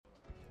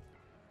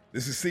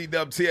This is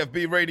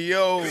CWTFB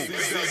Radio. I'm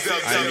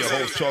your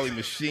host, Charlie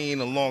Machine,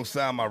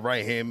 alongside my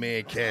right-hand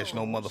man, Cash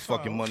No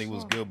Motherfucking Money.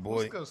 What's good,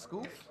 boy? What's good,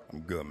 Scoop?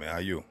 I'm good, man. How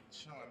you?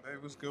 Sean, baby,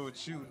 what's good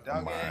with you,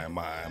 dog?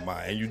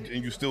 My.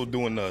 And you still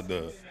doing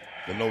the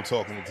no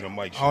talking into the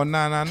mic shit? Oh,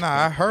 nah.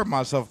 I heard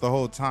myself the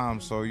whole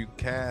time, so you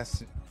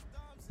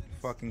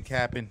fucking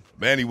capping.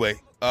 But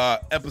anyway,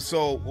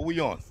 episode, what we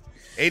on?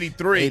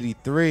 83.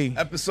 83.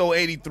 Episode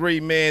 83,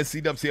 man.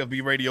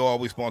 CWTFB Radio,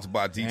 always sponsored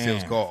by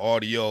Details Called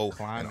Audio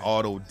and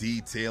Auto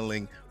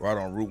Detailing, right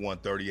on Route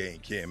 138 in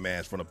Canton,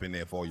 Mass. Run up in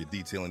there for all your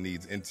detailing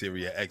needs,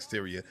 interior,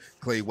 exterior,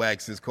 clay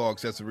waxes, car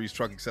accessories,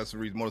 truck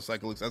accessories,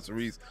 motorcycle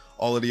accessories,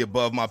 all of the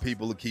above. My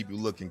people will keep you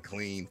looking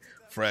clean,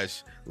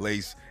 fresh,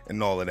 lace,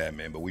 and all of that,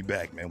 man. But we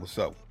back, man. What's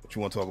up? What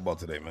you want to talk about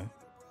today, man?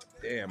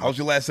 Damn. How's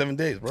your last 7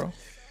 days, bro?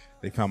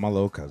 They found my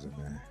little cousin,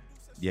 man.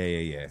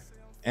 Yeah.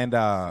 And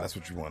that's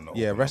what you want to know.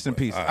 Yeah, rest in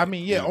peace. Right. I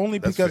mean, yeah, only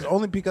because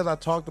I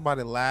talked about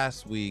it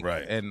last week,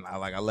 right? And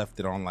I left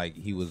it on like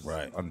he was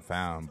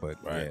unfound, but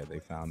yeah, they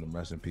found him.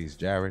 Rest in peace,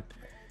 Jared.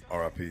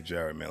 R.I.P.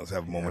 Jared, man. Let's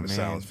have a moment of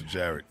silence for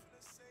Jared.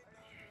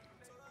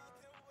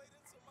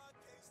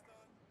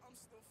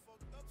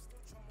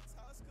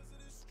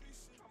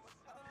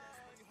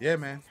 Yeah,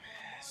 man.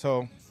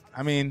 So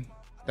I mean,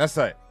 that's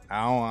it.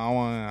 I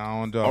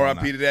don't do.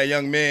 R.I.P. to that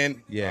young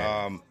man.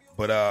 Yeah.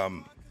 But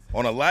on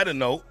a lighter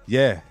note,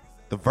 yeah.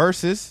 The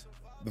verses.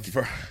 Did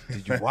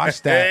you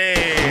watch that?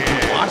 Hey.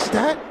 Did you watch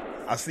that?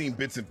 I seen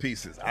bits and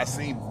pieces. I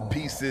seen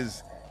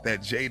pieces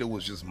that Jada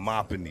was just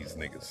mopping these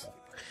niggas.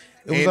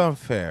 It was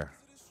unfair.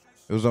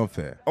 It was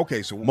unfair.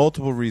 Okay, so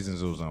multiple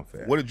reasons it was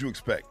unfair. What did you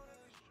expect?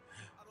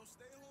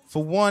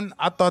 For one,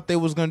 I thought they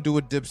was gonna do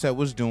what Dipset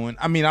was doing.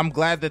 I mean, I'm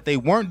glad that they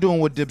weren't doing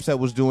what Dipset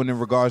was doing in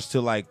regards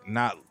to like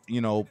not,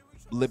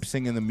 lip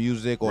singing the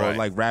music or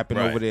like rapping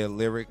over their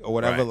lyric or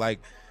whatever. Like,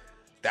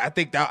 I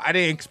think that I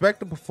didn't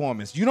expect a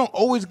performance. You don't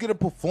always get a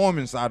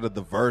performance out of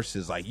the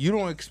verses. Like, you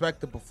don't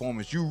expect a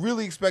performance. You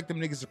really expect them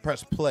niggas to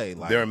press play.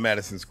 Like, they're in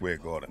Madison Square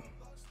Garden.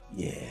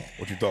 Yeah.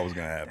 What you thought was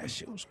gonna happen? That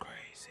shit was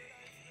crazy.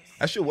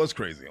 That shit was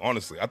crazy,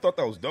 honestly. I thought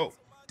that was dope.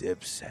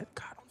 Dipset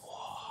got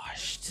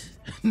washed.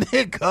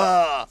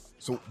 Nigga.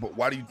 So, but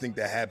why do you think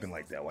that happened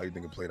like that? Why do you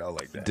think it played out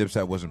like that?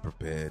 Dipset wasn't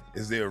prepared.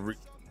 Is there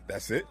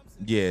that's it?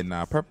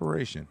 Yeah,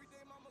 preparation.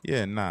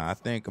 Yeah, I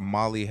think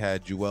Molly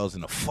had Jewels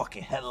in a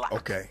fucking headlock.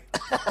 Okay.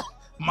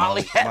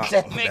 Molly had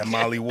that nigga. That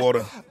Molly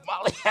water.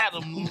 Molly had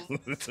him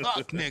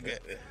tuck,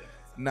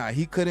 nigga.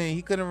 He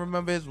couldn't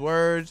remember his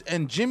words.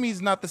 And Jimmy's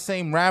not the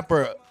same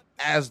rapper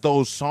as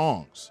those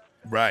songs.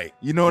 Right.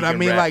 You know what I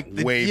mean? Like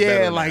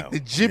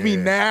the Jimmy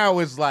now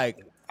is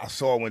like. I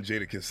saw when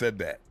Jadakiss said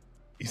that.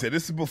 He said,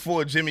 this is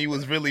before Jimmy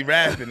was really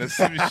rapping and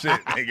some shit,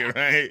 nigga,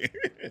 right?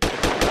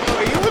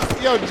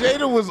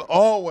 Jada was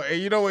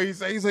always, you know what he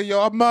said? He said, yo,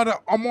 I'm on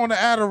the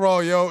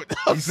Adderall, yo.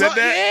 He said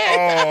that?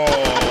 Yeah.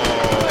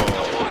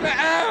 I'm on the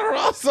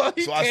Adderall, so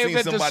I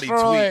seen somebody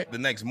tweet the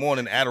next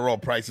morning,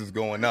 Adderall prices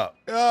going up.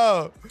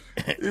 Yo,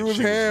 he was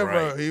here,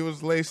 bro. He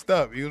was laced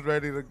up. He was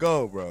ready to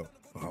go, bro.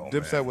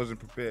 Dipset wasn't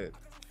prepared.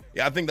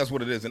 Yeah, I think that's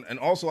what it is. And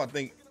also, I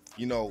think,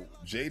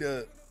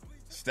 Jada,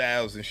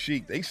 Styles, and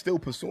Sheik, they still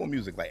pursue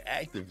music, like,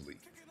 actively.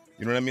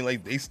 You know what I mean?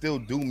 Like, they still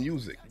do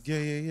music.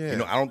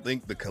 Yeah. I don't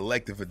think the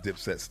collective of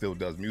Dipset still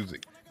does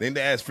music. Then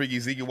they asked Freaky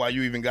Zeke why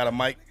you even got a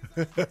mic.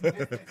 he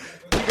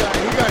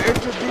got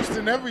introduced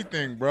in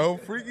everything, bro.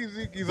 Freaky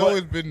Zeke's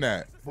always been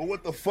that. But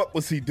what the fuck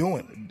was he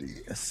doing?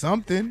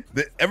 Something.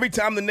 Every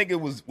time the nigga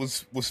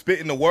was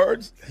spitting the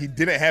words, he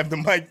didn't have the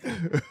mic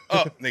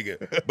up,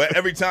 nigga. But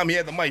every time he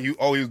had the mic,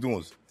 all he was doing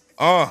was,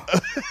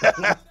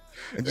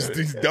 and just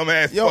these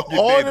dumbass. Yo,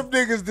 all them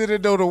niggas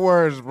didn't know the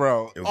words,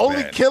 bro.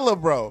 Only bad. Killer,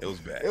 bro. It was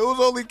bad. It was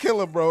only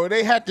Killer, bro.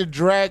 They had to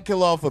drag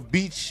Killer off a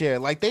beach chair.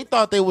 Like, they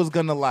thought they was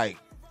gonna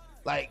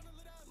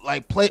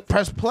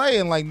press play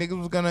and like niggas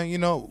was gonna,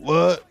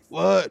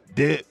 what,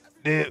 dip,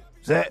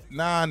 set.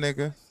 Nah,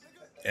 nigga.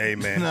 Hey,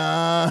 man.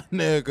 Nah,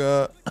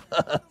 nigga.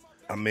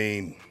 I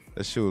mean,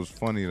 that shit was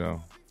funny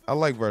though. I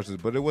like verses,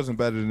 but it wasn't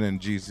better than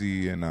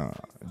Jeezy and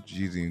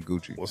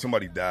Gucci. Well,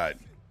 somebody died.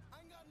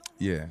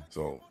 Yeah.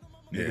 So.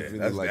 Niggas Yeah, really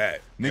that's like,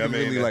 that. Niggas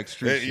really like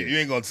street shit. You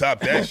ain't gonna top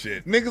that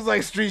shit. Niggas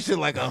like street shit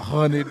like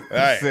 100%.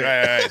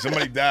 Right.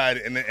 Somebody died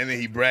and then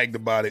he bragged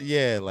about it.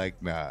 Yeah,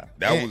 like nah.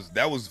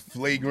 That was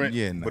flagrant.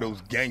 Yeah, nah. But it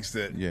was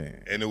gangster. Yeah,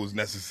 and it was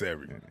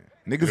necessary.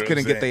 Yeah. Niggas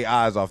couldn't get their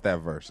eyes off that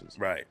verses.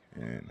 Right.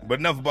 Yeah, nah. But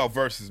enough about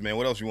verses, man.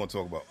 What else you want to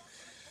talk about?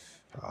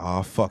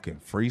 Oh,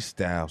 fucking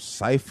freestyle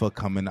cypher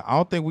coming. I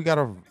don't think we got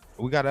an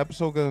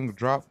episode gonna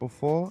drop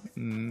before. I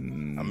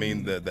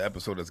mean, the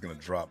episode that's gonna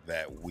drop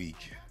that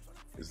week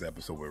is the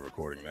episode we're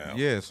recording now.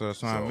 Yeah, so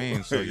that's what I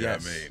mean. So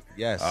yes,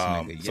 yes,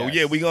 nigga, yes. So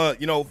yeah, we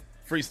gonna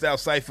freestyle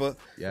cypher,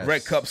 yes.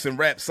 Red Cups and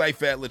Rap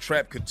Cypher at La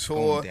Trappe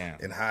Couture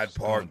in Hyde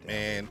Park,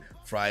 man.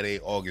 Friday,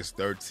 August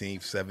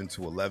 13th, 7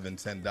 to 11,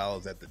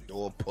 $10 at the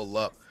door. Pull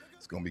up.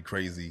 It's gonna be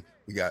crazy.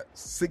 We got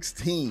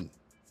 16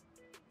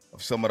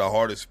 of some of the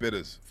hardest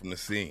spitters from the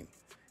scene,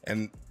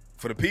 and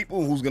for the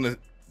people who's gonna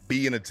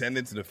be in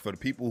attendance, and for the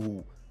people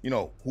who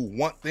who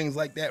want things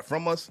like that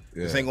from us,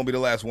 this ain't gonna be the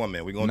last one,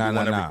 man. We're gonna do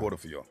one every quarter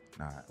for y'all.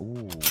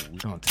 Ooh, we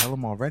gonna tell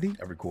them already?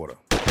 Every quarter.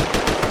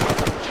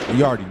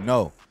 You already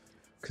know.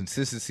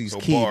 Consistency's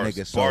key,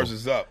 nigga. So bars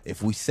is up.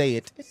 If we say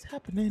it, it's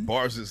happening.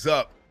 Bars is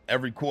up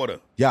every quarter.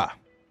 Yeah.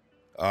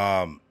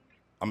 I'm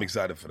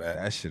excited for that.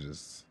 That shit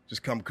is...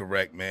 Just come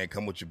correct, man.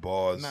 Come with your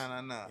bars.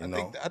 Nah.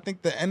 I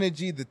think the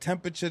energy, the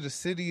temperature, the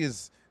city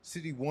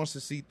wants to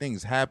see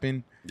things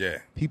happen. Yeah.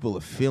 People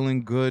are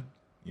feeling good.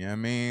 You know what I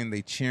mean?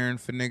 They cheering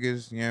for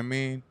niggas. You know what I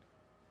mean?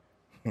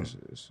 It's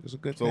a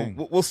good thing.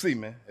 So we'll see,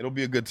 man. It'll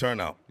be a good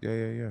turnout.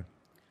 Yeah.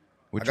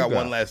 I got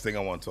one last thing I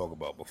want to talk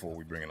about before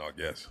we bring in our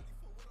guest.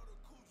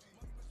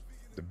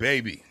 The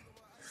baby.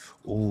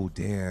 Oh,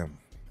 damn.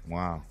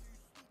 Wow.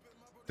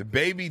 The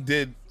baby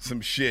did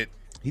some shit.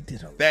 He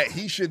did that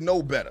he should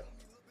know better.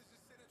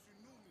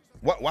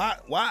 Why?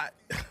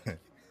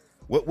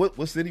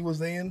 What city was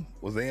they in?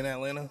 Was they in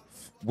Atlanta?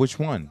 Which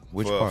one?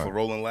 Which part? For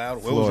Rolling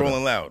Loud? Florida. What was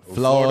Rolling Loud?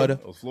 Florida.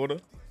 It was Florida?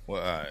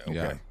 Well, all right,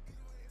 okay.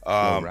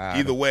 Yeah.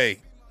 Either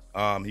way,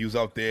 he was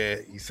out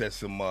there. He said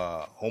some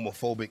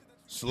homophobic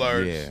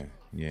slurs.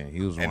 Yeah,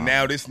 he was. And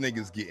now this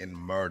nigga's getting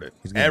murdered.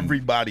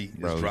 Everybody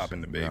is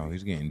dropping the baby. Bro,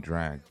 he's getting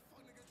dragged.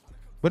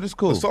 But it's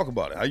cool. Let's talk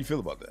about it. How you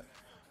feel about that?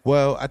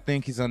 Well, I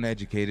think he's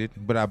uneducated,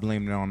 but I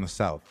blame it on the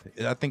South.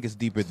 I think it's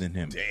deeper than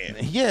him. Damn.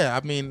 Yeah,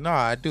 I mean, no,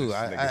 I do.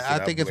 I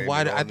think it's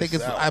wider. I think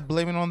I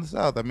blame it on the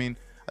South. I mean,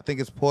 I think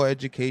it's poor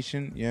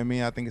education. You know what I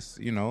mean? I think it's,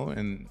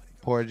 and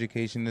poor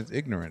education is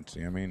ignorance.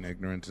 You know what I mean?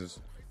 Ignorance is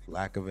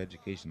lack of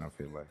education, I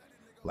feel like.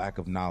 Lack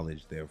of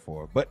knowledge,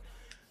 therefore. But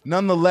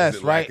nonetheless,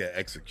 is it right? Like an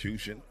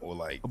execution or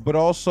like. But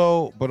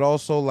also,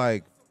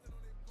 like,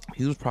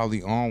 he was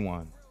probably on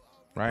one,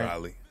 right?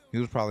 Probably. He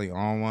was probably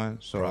on one.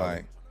 So, probably.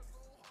 like.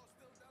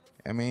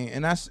 I mean,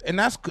 and that's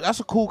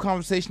a cool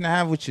conversation to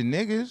have with your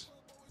niggas,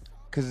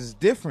 cause it's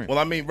different. Well,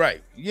 I mean,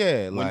 right?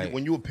 Yeah,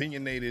 when you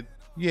opinionated,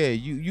 yeah,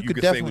 you could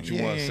say what definitely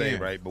you want to say,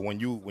 right? But when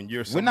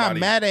you're somebody, we're not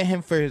mad at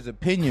him for his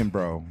opinion,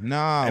 bro.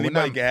 Nah,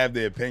 anybody can have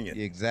their opinion,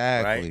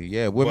 exactly. Right?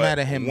 Yeah, we're mad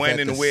at him when at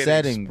and the where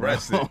setting, bro.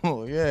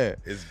 Yeah,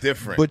 it's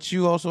different. But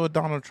you also a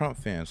Donald Trump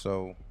fan,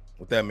 so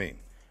what that mean?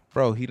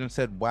 Bro, he done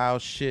said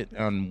wild shit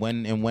on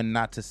when and when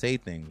not to say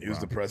things. He was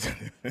the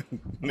president.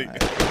 Niggas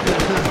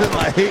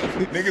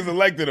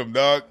elected him,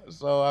 dog.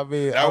 So I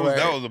mean, that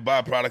was a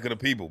byproduct of the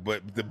people.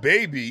 But the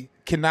baby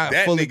cannot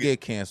fully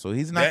get canceled.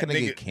 He's not gonna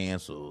get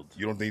canceled.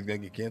 You don't think he's gonna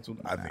get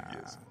canceled? I think he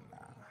is.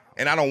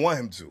 And I don't want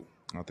him to.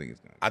 I don't think he's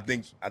gonna. I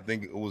think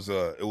it was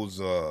a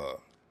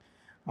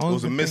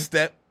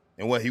misstep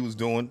in what he was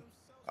doing.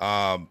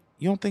 You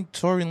don't think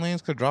Tory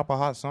Lanez could drop a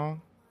hot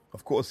song?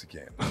 Of course he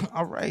can.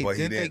 All right. But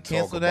didn't he didn't they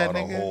cancel talk about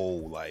that nigga? A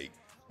whole like.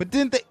 But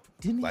didn't they?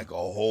 Like a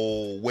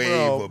whole wave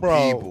of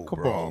people,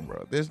 Come bro. on,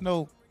 bro. There's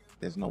no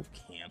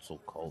cancel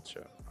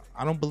culture.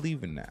 I don't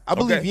believe in that. I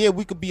believe,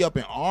 we could be up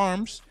in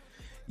arms.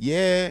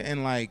 Yeah,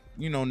 and like,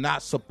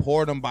 not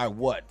support him by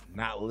what?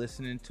 Not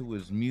listening to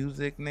his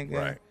music,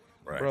 nigga.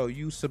 Right. Bro,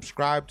 you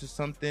subscribe to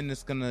something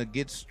that's gonna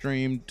get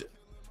streamed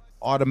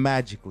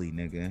automatically,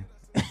 nigga.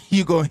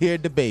 You gonna hear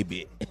the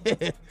baby.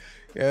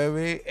 You know what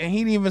I mean? And he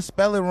didn't even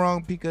spell it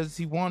wrong because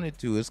he wanted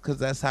to. It's because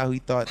that's how he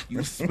thought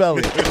you spell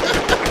it.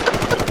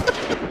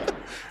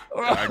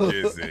 I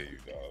can't say you,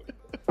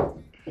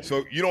 dog.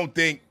 So you don't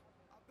think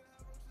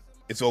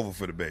it's over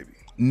for the baby?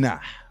 Nah,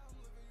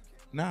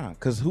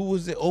 because who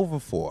was it over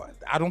for?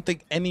 I don't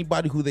think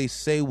anybody who they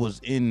say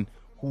who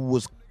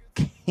was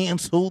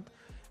canceled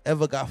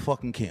ever got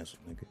fucking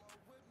canceled, nigga.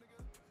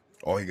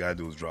 All he gotta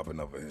do is drop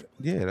another hit.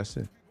 Yeah, that's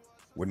it.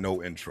 With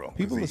no intro.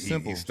 People are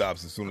simple. He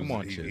stops as soon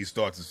as he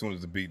starts as soon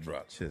as the beat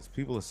drops. Chiz,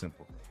 people are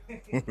simple. All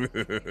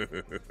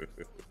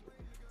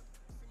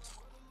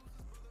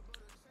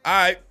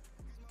right.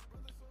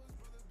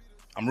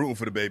 I'm rooting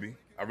for the baby.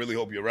 I really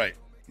hope you're right.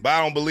 But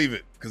I don't believe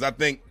it because I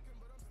think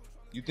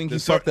you think he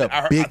fucked up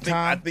big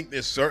time. I think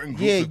there's certain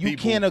groups of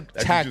people can't attack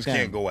that you just them.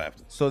 can't go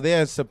after. So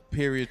they're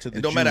superior to the Jews.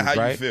 It don't matter how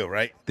right? you feel,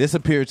 right? They're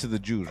superior to the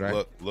Jews,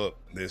 right? Look.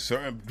 There's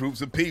certain groups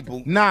of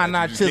people.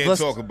 Chiz, let's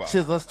talk about.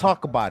 Chiz, let's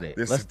talk about it.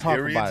 Let's talk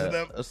about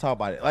it. Let's talk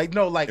about it. Like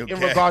in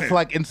regards to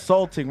like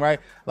insulting,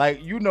 right?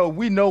 Like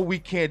we know we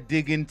can't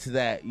dig into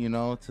that,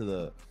 to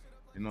the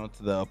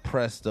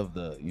oppressed of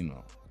the,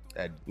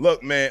 that.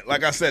 Look, man,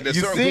 like I said, there's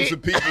certain groups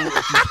of people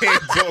that you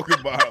can't talk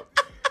about,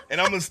 and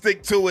I'm gonna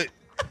stick to it.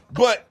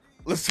 But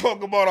let's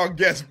talk about our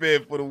guest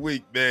man for the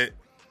week, man.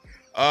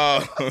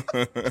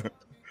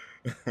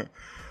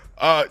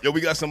 We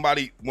got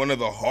somebody, one of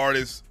the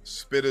hardest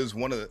spitters,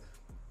 one of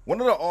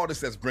the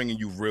artists that's bringing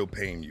you real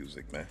pain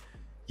music, man.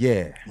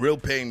 Yeah, real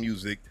pain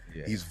music.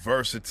 Yeah. He's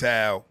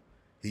versatile.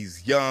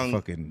 He's young.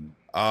 Fucking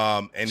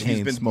and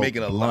he's been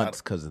making a lot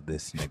because of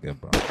this nigga,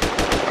 bro.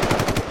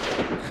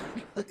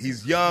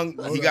 He's young.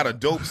 He got a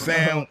dope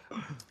sound.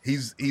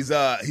 He's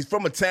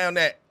from a town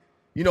that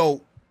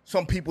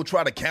some people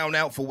try to count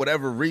out for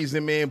whatever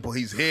reason, man. But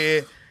he's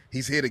here.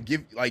 He's here to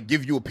give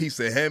you a piece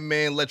of him,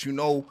 man. Let you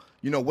know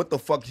what the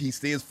fuck he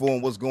stands for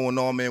and what's going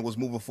on, man. What's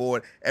moving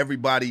forward.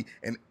 Everybody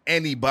and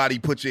anybody,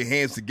 put your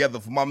hands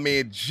together for my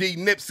man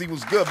Gnipsey.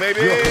 Was good,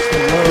 baby. What's the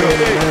word,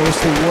 man?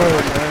 What's the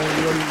word, man?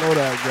 You already know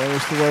that, man.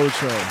 What's the word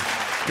with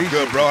y'all?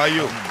 Good, bro. How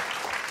you?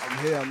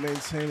 I'm here. I'm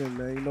maintaining,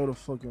 man. You know the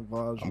fucking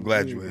vibes. I'm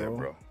glad you're here,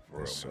 bro.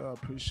 Yes, sir. I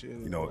appreciate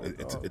it. You know,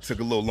 it took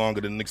a little longer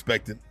than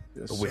expected.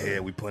 Yes, but we're sir.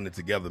 here. We putting it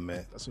together,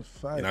 man. That's a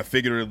fact. And I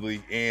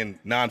figuratively and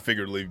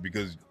non-figuratively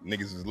because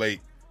niggas is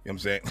late. You know what I'm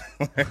saying?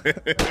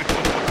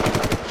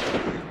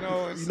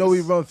 You know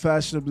we run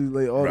fashionably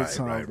late all the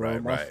time, right, bro.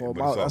 My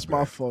fault. That's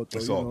my fault, though.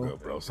 It's all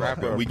good, bro. It's all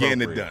good. We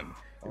getting it done.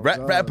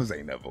 Rappers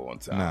ain't never on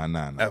time.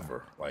 Nah.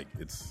 Ever. Like,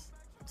 it's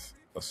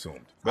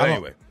assumed. But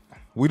anyway.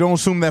 We don't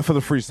assume that for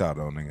the freestyle,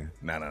 though, nigga.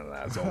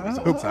 Nah. It's always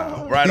on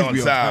time. Right on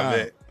time,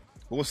 man.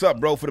 But what's up,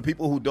 bro? For the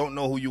people who don't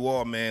know who you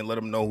are, man, let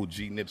them know who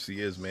Gnipsey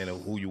is, man,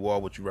 and who you are,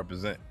 what you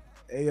represent.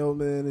 Hey, yo,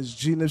 man, it's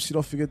Gnipsey.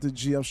 Don't forget the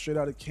G. I'm straight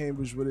out of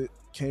Cambridge with it.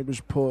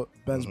 Cambridge Port,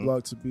 Ben's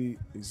Block to be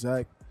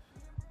exact.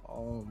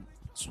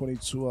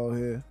 22 out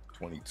here.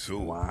 22.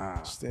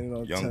 Wow. Standing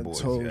on Young 10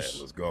 boys, toes.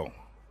 yeah, let's go.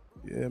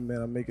 Yeah,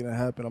 man, I'm making it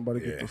happen. I'm about to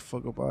get the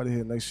fuck up out of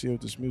here next year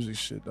with this music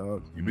shit,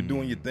 dog. You've been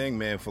doing your thing,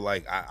 man, for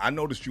like, I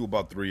noticed you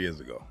about 3 years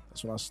ago.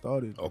 That's when I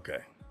started. Okay.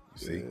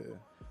 You see? Yeah.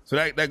 So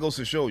that goes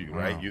to show you,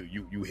 right?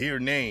 You hear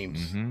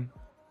names.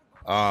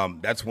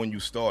 That's when you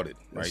started,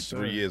 right? Yes, sir.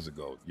 3 years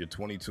ago. You're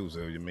 22, so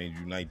it means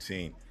you're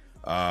 19.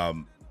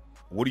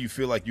 What do you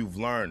feel like you've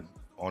learned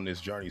on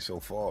this journey so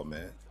far,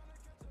 man?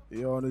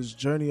 Yo, on this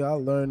journey, I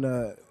learned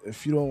that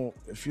if you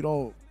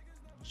don't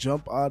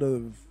jump out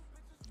of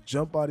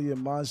your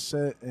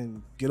mindset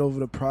and get over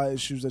the pride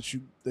issues that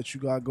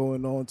you got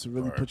going on to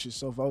really put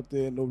yourself out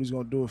there, nobody's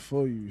gonna do it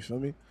for you. You feel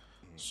me?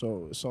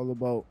 So it's all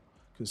about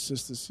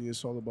consistency.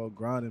 It's all about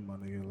grinding, my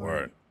nigga.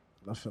 Like,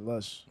 nothing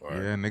less.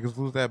 Yeah, niggas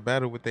lose that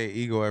battle with their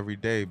ego every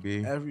day,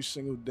 B. Every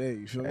single day.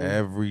 You feel me?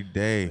 Every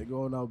day. They're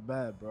going out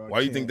bad, bro.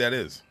 Why do you think that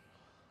is?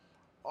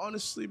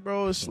 Honestly,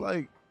 bro, it's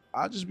like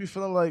I just be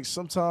feeling like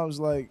sometimes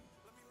like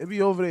it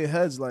be over their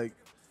heads. Like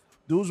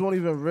dudes won't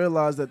even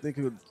realize that they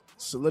could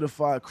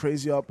solidify a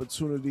crazy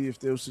opportunity if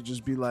they was to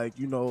just be like,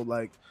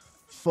 like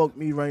fuck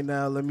me right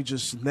now. Let me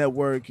just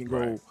network and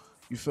go.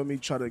 You feel me?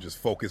 Try to just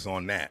focus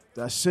on that.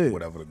 That's it.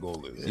 Whatever the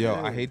goal is. Yo,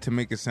 I hate to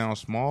make it sound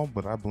small,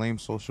 but I blame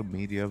social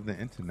media of the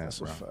internet. That's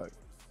bro. a fact.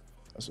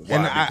 That's a fact.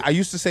 And I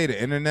used to say the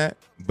internet,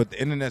 but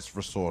the internet's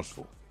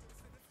resourceful.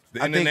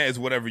 The internet is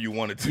whatever you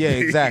want it to be. Yeah,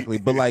 exactly.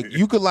 But like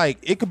you could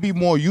it could be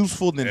more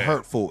useful than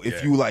hurtful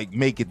if you like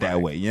make it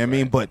that way. You know what I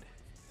mean? But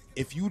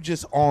if you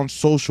just on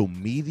social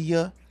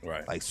media,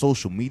 like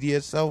social media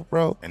itself,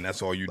 bro, and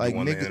that's all you like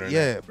do on niggas, the internet.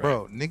 yeah,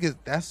 bro, niggas.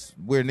 That's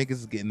where niggas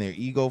is getting their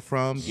ego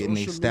from, getting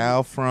their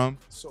style from.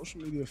 Social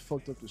media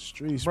fucked up the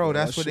streets, bro. bro.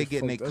 That's that where they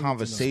getting their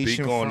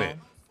conversation Speak on from. it.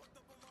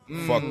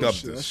 Fucked up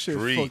the that streets.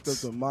 shit fucked up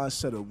the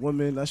mindset of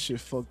women. That shit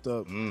fucked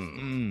up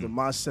the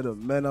mindset of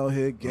men out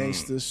here,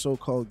 gangsters,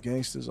 so-called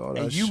gangsters, all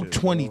that And you shit.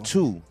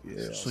 22,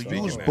 Yeah, so so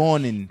you was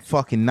born in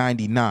fucking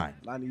 99,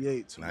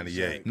 98.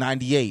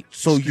 98.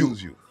 So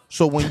Excuse you.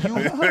 So when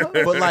you,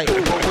 but like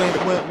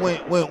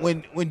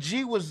when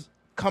G was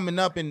coming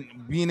up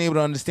and being able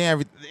to understand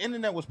everything, the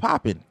internet was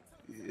popping.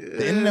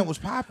 The internet was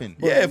popping.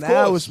 But Yeah, of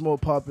now course. it's more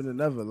popping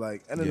than ever.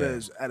 Like internet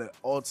is at an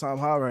all-time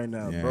high right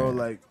now, bro.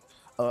 Like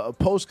a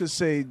post could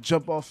say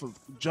jump off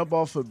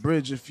a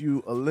bridge if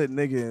you a lit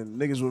nigga, and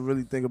niggas would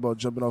really think about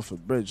jumping off a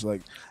bridge.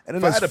 Like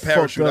If I had a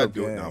parachute, I'd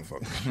do it. gang. No,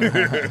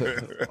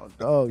 fuck.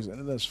 Dogs,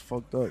 internet's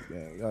fucked up,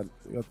 gang.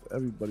 You got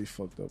everybody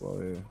fucked up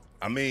out here.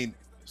 I mean,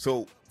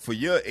 so for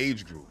your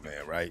age group,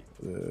 man, right?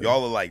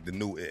 Y'all are like the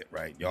new it,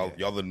 right? Y'all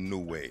are the new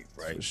wave,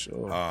 right? For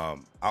sure. I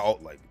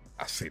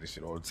say this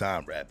shit all the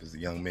time. Rap is a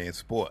young man's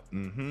sport,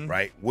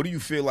 right? What do you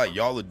feel like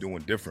y'all are doing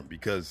different?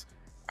 Because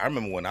I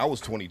remember when I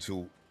was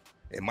 22,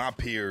 and my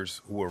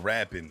peers who were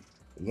rapping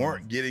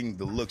weren't getting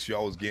the looks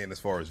y'all was getting as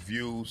far as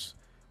views,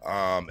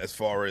 as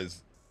far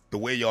as the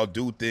way y'all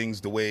do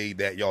things, the way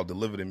that y'all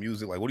deliver the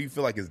music. Like, what do you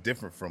feel like is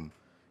different from,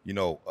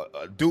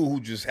 a dude who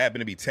just happened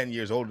to be 10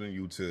 years older than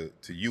you to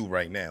you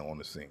right now on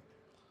the scene?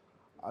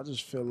 I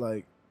just feel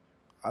like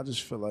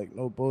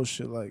no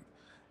bullshit. Like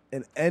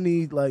in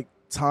any like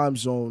time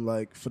zone,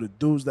 like for the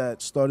dudes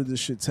that started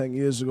this shit 10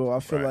 years ago, I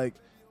feel like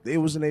they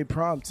was in a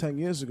prime 10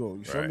 years ago.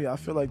 You feel me? I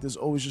feel like there's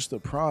always just a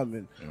prime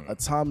and a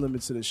time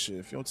limit to this shit.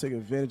 If you don't take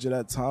advantage of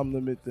that time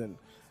limit, then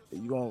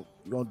you're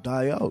gonna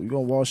die out. You're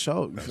gonna wash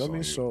out. You feel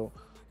me? So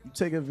you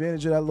take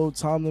advantage of that little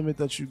time limit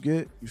that you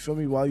get, you feel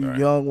me, while you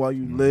young, while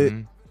you lit,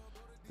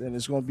 then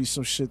it's gonna be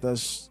some shit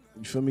that's,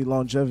 you feel me,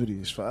 longevity.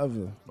 It's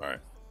forever. Right.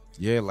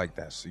 Yeah, like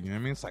that. So, you know what I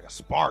mean? It's like a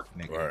spark,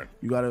 nigga. Right.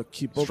 You gotta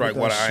keep up Strike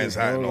with while that the iron's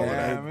shit, hot and bro. all of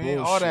Yeah, that. I mean,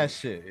 all that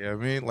shit. You know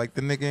what I mean? Like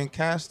the nigga in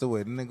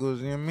Castaway. The nigga was,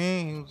 you know what I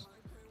mean? He was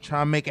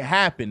trying to make it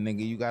happen,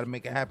 nigga. You gotta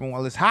make it happen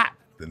while it's hot.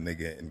 The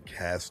nigga in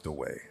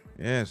Castaway.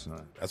 Yeah,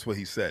 son. That's what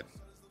he said.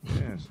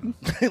 Yeah, son.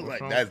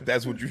 Like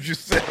that's what you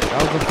just said.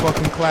 That was a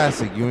fucking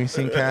classic. You ain't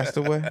seen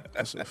Castaway?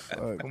 That's a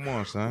fact. Come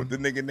on, son. What the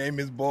nigga name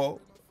his ball?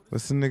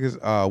 What's the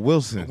niggas?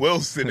 Wilson.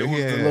 Wilson. It was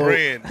Yeah. the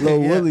brand.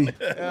 Lil Willie.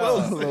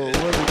 Wilson. Lil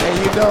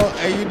Willie.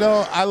 And you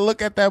know, I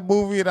look at that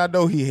movie and I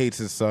know he hates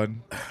his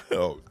son.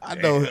 Oh, I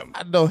know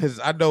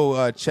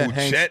Chet Who,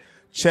 Hanks. Chet?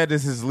 Chet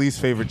is his least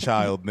favorite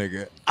child,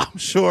 nigga. I'm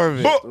sure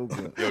of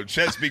it. Yo,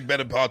 Chet speak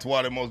better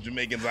patois than most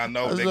Jamaicans I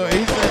know. So Nigga.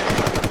 he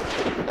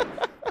said,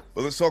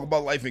 But let's talk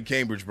about life in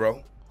Cambridge,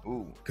 bro.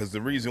 Because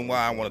the reason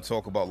why I want to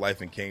talk about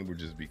life in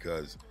Cambridge is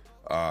because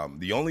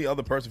the only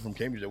other person from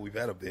Cambridge that we've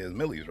had up there is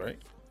Millie's, right?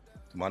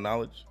 To my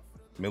knowledge,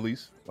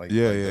 Millie's.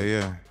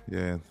 yeah.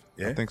 Yeah?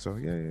 I think so.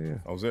 Yeah.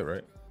 That was it,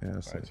 right? Yeah,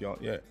 that's All right, it. y'all,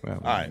 yeah.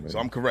 Well, All right, so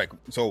I'm correct.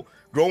 So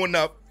growing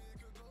up,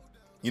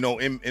 you know,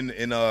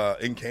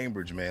 in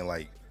Cambridge, man,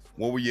 like,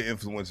 what were your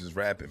influences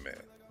rapping,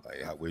 man?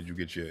 Like, where'd you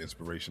get your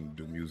inspiration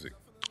to do music?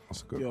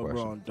 That's a good Yo, question.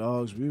 bro, on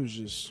Dogs, we was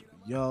just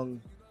young,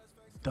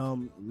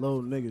 dumb,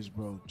 little niggas,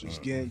 bro.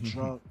 Just getting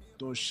drunk,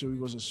 doing shit we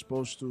wasn't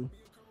supposed to.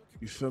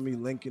 You feel me?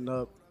 Linking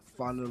up,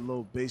 finding a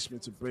little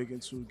basement to break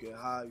into, get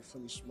high, you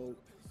feel me? Smoke,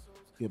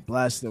 get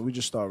blasted, and we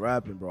just start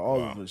rapping, bro.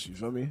 All of us, you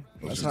feel me?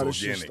 That's just how this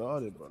shit organic.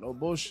 started, bro. No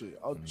bullshit.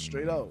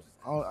 Straight out.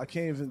 I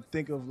can't even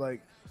think of,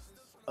 like,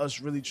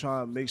 us really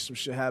trying to make some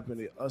shit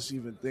happen. Us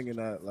even thinking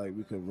that, like,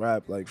 we could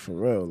rap, like, for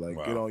real. Like,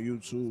 get on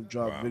YouTube,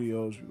 drop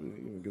videos. We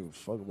didn't even give a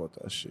fuck about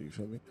that shit, you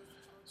feel me?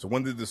 So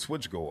when did the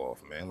switch go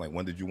off, man? Like,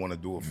 when did you want to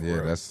do it for Yeah,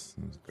 real? that's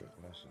a good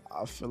question.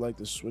 I feel like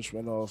the switch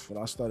went off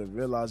when I started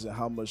realizing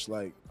how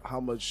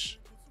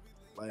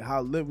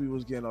lit we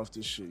was getting off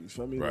this shit. You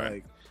feel me? Right.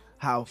 Like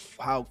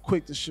how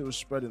quick this shit was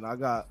spreading. I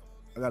got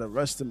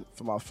arrested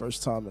for my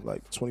first time in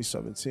like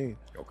 2017.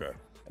 Okay.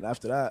 And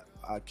after that,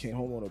 I came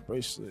home on a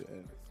bracelet.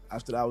 And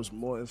after that, I was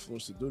more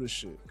influenced to do this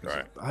shit. 'Cause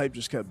Right. the hype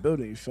just kept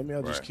building. You feel me?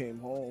 I just Right. came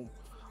home.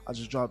 I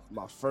just dropped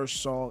my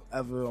first song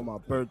ever on my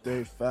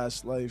birthday,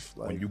 Fast Life.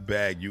 Like, When you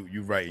bag,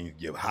 you writing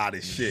your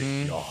hottest shit,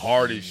 your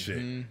hardest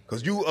shit.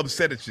 Because you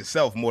upset at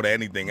yourself more than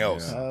anything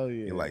else. Hell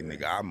yeah. You're like,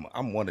 nigga,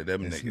 I'm one of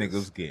them This niggas.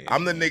 nigga's gay.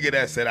 I'm the nigga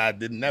that said I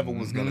never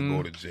was going to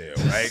go to jail,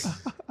 right?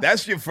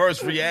 That's your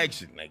first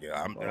reaction,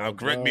 nigga.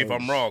 Correct me if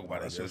I'm wrong,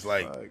 but it's just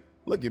like,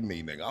 look at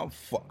me, nigga.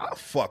 I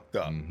fucked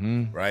up,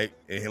 right?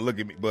 And look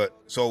at me. But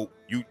so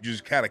you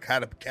just kind of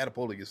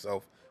catapulted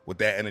yourself with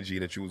that energy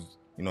that you was,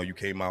 you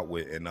came out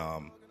with, and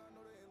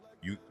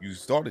you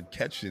started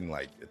catching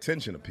like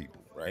attention of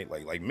people, right?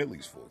 Like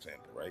Millie's, for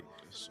example, right?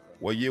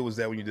 What year was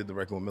that when you did the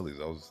record with Millie's?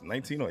 I was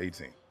 19 or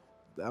 18.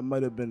 That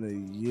might have been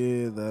a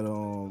year that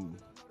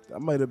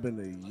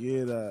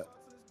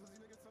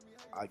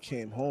I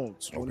came home,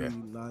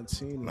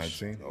 2019.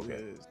 19? Okay. Yeah,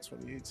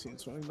 2018,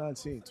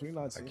 2019.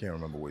 I can't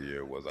remember what year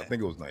it was. I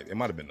think it was 19. It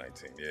might have been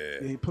 19.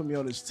 Yeah. He put me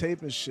on his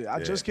tape and shit.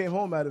 I just came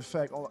home, matter of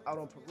fact, out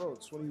on parole,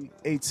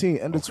 2018,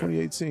 end of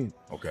 2018.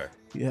 Okay.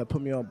 He had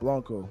put me on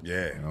Blanco.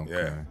 Yeah. Okay.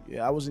 Yeah.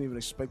 Yeah, I wasn't even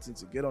expecting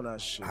to get on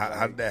that shit.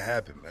 How did that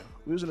happen, man?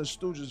 We was in the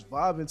studio just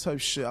vibing type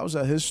shit. I was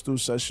at his studio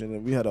session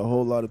and we had a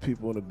whole lot of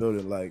people in the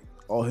building, like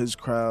all his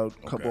crowd,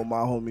 a couple of my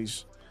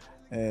homies.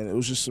 And it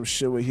was just some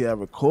shit where he had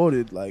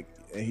recorded, like,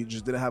 and he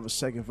just didn't have a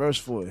second verse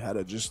for it.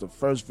 Had just the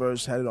first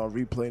verse, had it on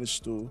replay in the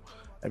studio.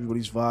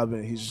 Everybody's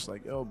vibing. He's just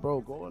like, yo, bro,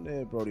 go in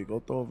there, Brody.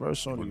 Go throw a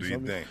verse on it. What do you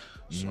think?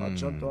 So I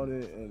jumped on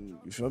it, and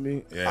you feel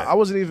me? Yeah. I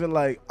wasn't even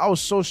like, I was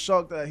so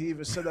shocked that he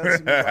even said that to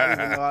me. But I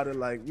didn't even know how to,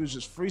 like, we was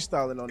just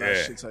freestyling on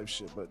that shit type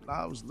shit. But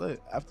nah, I was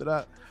lit. After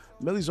that,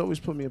 Millie's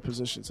always put me in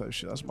position type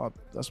shit. That's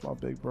my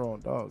big bro on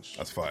Dogs.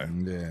 That's fire.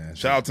 Yeah.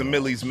 Shout out to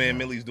Millie's, man.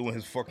 Millie's doing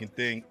his fucking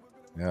thing.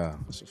 Yeah.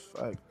 That's a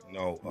fact.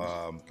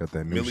 Got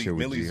that new shit with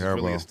Millie's G is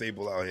really Herbo. a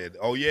staple out here.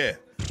 Oh yeah,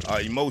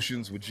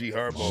 Emotions with G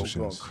Herbo.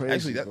 Going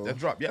crazy, Actually, that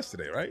dropped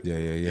yesterday, right? Yeah.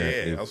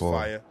 Yeah, that was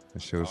fire.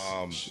 That shit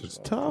was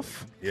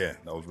tough. Yeah,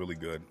 that was really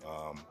good.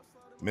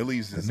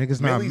 Millie's is The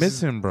niggas not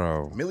missing,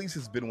 bro. Millie's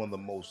has been one of the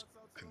most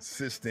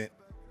consistent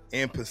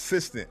and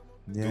persistent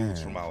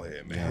dudes from out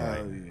here, man.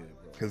 Hell yeah, bro.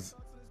 Because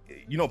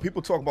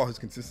people talk about his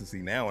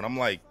consistency now, and I'm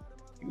like,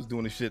 he was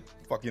doing this shit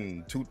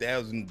fucking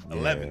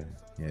 2011.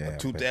 Yeah,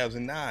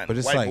 2009. but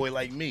it's White like- boy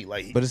like me.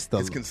 Like, but it's the-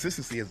 his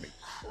consistency has been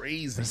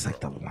crazy. It's like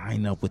the bro.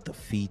 lineup with the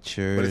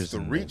features. But it's the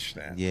and reach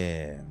now.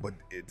 Yeah. But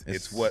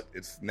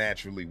it's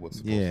naturally what's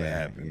supposed to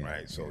happen,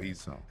 right? So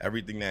he's so-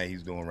 everything that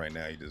he's doing right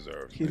now, he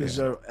deserves. He man.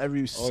 deserved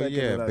every second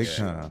of that big shit.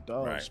 time.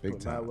 Dogs Right. Big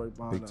put mad time. work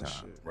behind Big that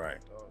time. shit. Right.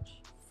 Dogs.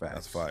 Facts.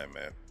 That's fire,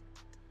 man.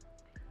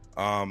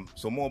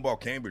 So more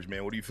about Cambridge,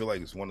 man. What do you feel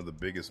like is one of the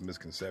biggest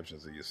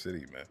misconceptions of your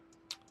city, man?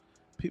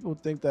 People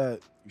think that,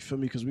 you feel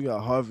me, because we got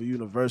Harvard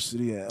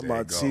University and There you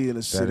MIT go. in the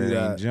That city it ain't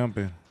that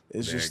jumping.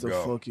 it's There just you a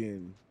go.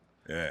 fucking,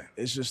 Yeah.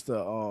 it's just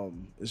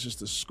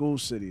a school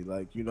city,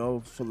 like,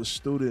 full of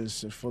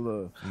students and full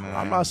of,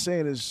 I'm not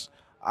saying it's,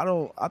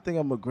 I think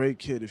I'm a great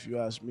kid if you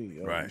ask me,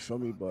 you Right. feel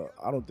me, but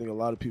I don't think a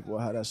lot of people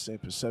have that same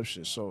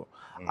perception, so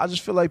I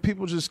just feel like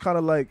people just kind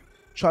of like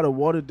try to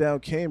water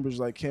down Cambridge,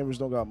 like Cambridge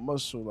don't got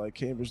muscle, like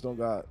Cambridge don't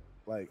got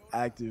like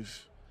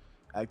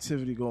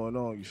activity going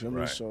on, you feel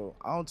me? Right. So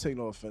I don't take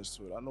no offense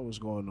to it. I know what's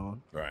going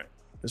on. Right.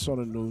 It's on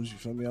the news, you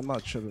feel me? I'm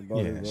not tripping about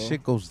it, Yeah, bro.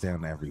 shit goes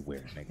down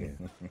everywhere, nigga.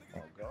 Oh,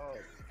 God.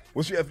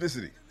 What's your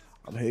ethnicity?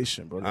 I'm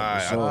Haitian, bro. All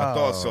right, I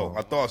thought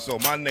so.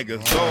 My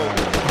nigga, so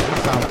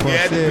we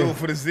had to do it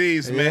for the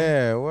Z's, man.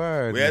 Yeah,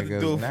 word. We had to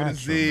do it for the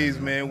Z's,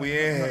 man. We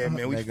in here,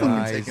 man. We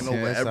fucking taking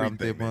over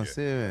everything,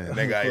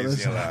 nigga.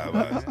 Haitian live.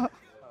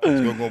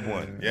 Let's go,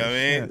 boy. You know what I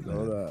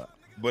mean?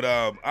 But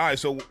all right.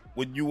 So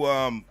when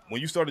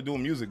you started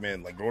doing music,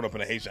 man, like growing up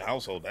in a Haitian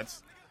household,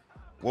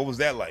 what was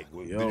that like?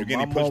 Did you get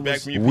any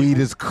pushback from your people? Weed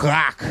is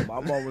crack. My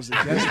mom was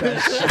against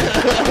that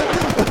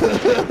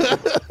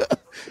shit.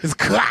 It's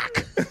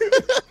crack.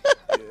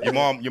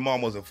 Your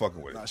mom wasn't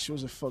fucking with it. Nah, she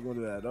wasn't fucking with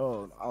it at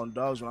all. On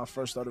Dogs, when I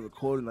first started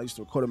recording, I used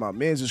to record in my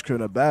man's crib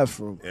in the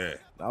bathroom. Yeah.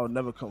 I would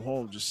never come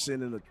home, just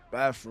sitting in the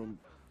bathroom,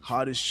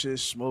 hot as shit,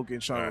 smoking,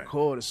 trying to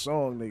record a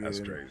song, nigga. That's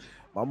crazy.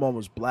 My mom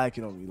was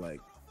blacking on me like,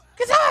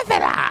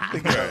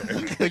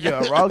 you're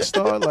a rock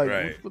star?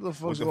 Like, what the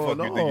fuck's going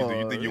on?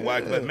 You think you're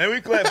white clip? Man, we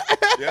clip.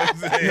 You know what I'm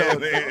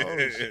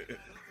saying?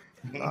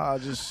 Nah,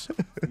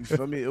 you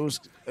feel me? It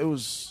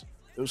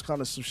was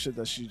kind of some shit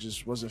that she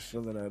just wasn't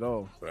feeling at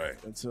all.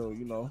 Right.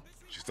 Until,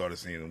 she started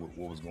seeing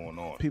what was going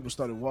on. People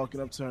started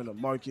walking up to her in the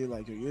market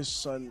like, yo, your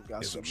son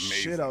got some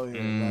shit out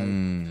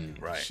here.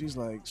 Like, she's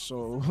like,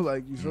 so,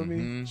 like, you feel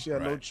me? She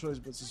had no choice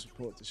but to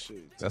support the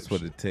shit. That's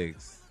what it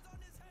takes.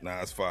 Nah,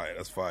 that's fire.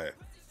 That's fire.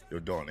 Yo,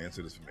 Dawn,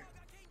 answer this for me.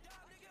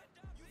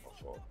 My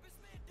fault.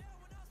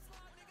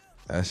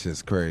 That's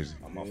just crazy.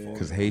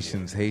 Because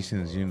Haitians,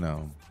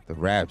 the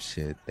rap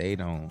shit, they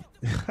don't,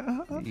 it's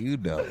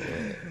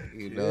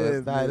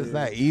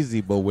not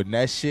easy. But when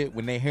they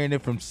hearing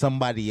it from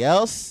somebody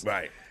else,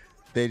 right?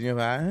 Then you're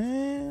like,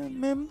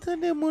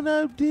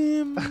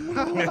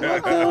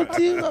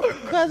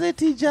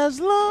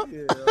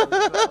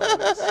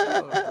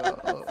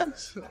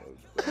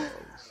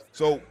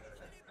 So,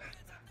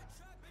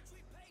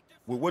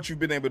 with what you've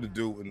been able to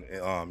do,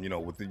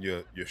 and within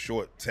your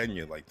short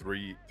tenure, like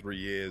three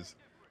years,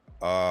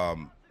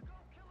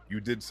 you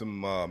did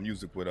some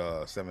music with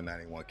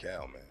 791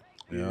 Cal, man.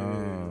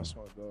 Yeah, that's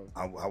my dog.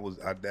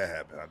 How'd that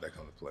happen? How'd that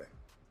come to play?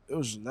 It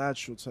was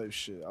natural type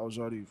shit. I was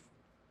already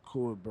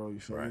cool, bro. You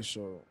feel me?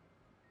 So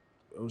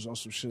it was on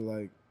some shit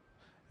like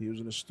he was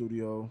in the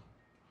studio.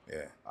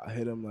 Yeah. I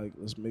hit him like,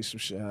 let's make some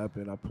shit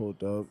happen. I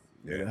pulled up.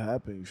 Yeah. It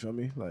happened. You feel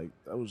me? Like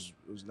it was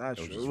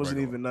natural. It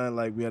wasn't even nothing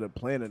like we had a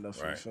plan or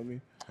nothing. Right. You feel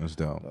me? That's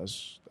dope.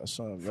 That's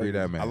something. Free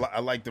that man. I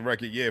like the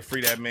record. Yeah,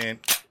 free that man.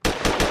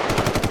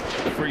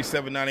 Free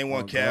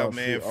 791 Cal,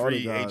 man.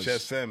 Free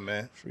HSM,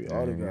 man. Free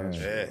all the guys.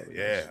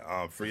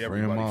 Yeah. Free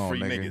everybody. All, free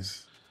nigga.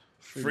 niggas.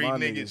 Free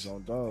niggas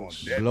on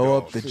Dogs. Blow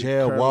up the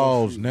jail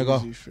walls, nigga.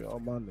 Easy, free all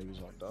my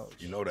niggas on Dogs.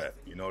 You know that.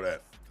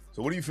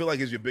 So what do you feel like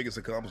is your biggest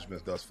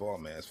accomplishments thus far,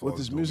 man? As far with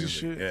as this music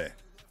shit? Yeah.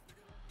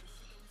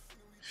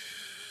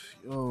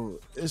 Yo,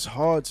 it's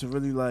hard to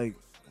really like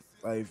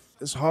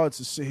it's hard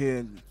to sit here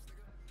and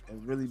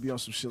really be on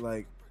some shit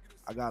like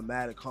I got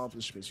mad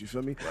accomplishments. You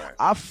feel me? Right.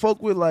 I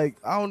fuck with I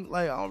don't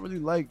really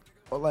like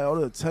all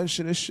the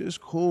attention. This shit is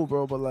cool,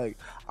 bro. But like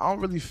I don't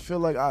really feel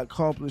like I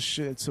accomplished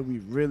shit until we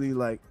really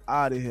like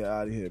out of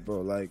here,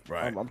 bro. Like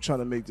I'm trying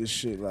to make this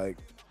shit like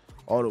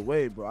all the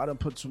way, bro. I done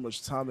put too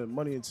much time and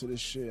money into this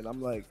shit, and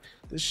I'm like,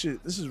 this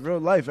is real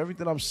life.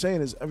 Everything I'm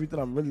saying is everything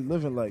I'm really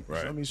living like. You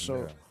feel me? So.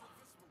 Yeah.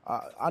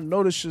 I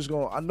know this shit's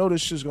gonna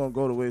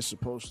go the way it's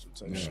supposed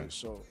to type shit.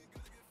 So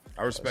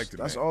I respect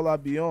that's all I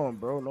be on,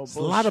 bro. No bullshit.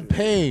 A lot of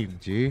pain,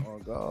 G. Oh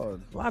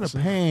God. A lot of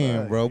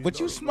pain, bro. But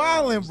you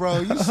smiling,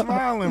 bro. You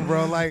smiling,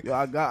 bro. Like yo,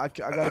 I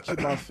gotta keep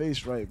my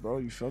face right, bro.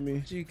 You feel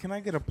me? Gee, can I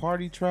get a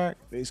party track?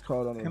 Face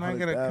card on. Can I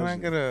get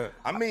a?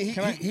 I mean,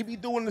 he be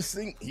doing this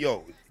thing.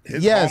 Yo,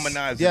 his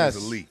harmonizing is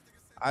elite.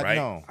 I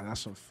know. I got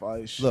some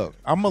fire shit. Look,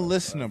 I'm a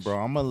listener, bro.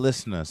 I'm a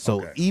listener.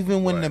 So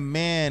even when the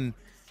man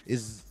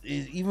is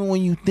even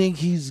when you think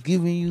he's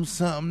giving you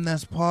something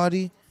that's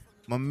party,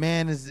 my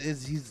man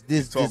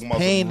he's talking about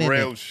some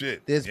real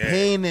shit. There's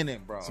pain in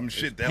it, bro. Some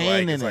shit that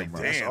like it's like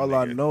damn. That's all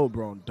I know,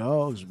 bro.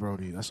 Dogs,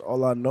 Brody. That's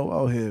all I know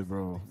out here,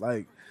 bro.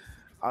 Like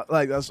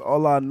that's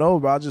all I know,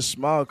 bro. I just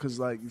smile because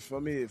like you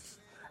feel me. If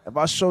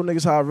I show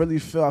niggas how I really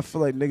feel, I feel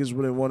like niggas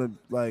wouldn't want to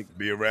like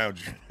be around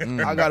you.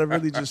 I gotta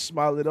really just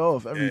smile it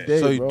off every day.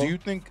 So bro. Do you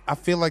think? I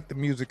feel like the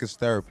music is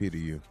therapy to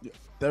you. Yeah,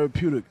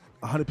 therapeutic,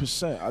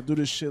 100%. I do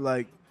this shit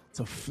like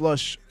to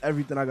flush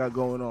everything I got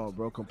going on,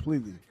 bro,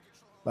 completely.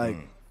 Like,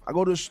 I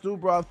go to the studio,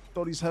 bro, I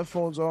throw these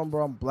headphones on,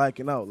 bro, I'm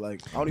blacking out.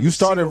 Like, I don't even you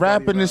started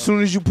rapping as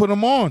soon as you put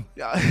them on.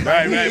 Yeah,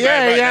 right. He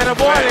had a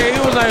boy there. He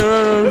was like,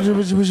 oh, yo,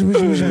 this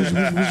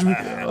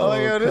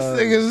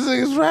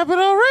nigga's rapping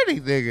already,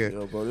 nigga.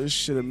 Yo, bro, this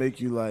shit'll make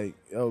you like,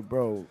 yo,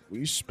 bro, when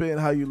you spitting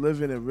how you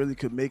living and really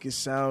could make it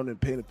sound and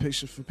paint a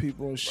picture for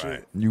people and shit.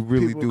 Right. You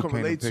really people do can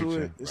paint a relate picture.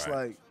 to it. It's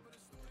like,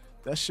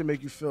 that shit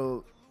make you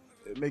feel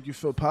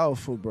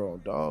powerful, bro.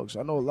 Dogs.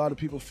 I know a lot of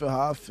people feel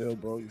how I feel,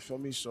 bro. You feel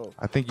me? So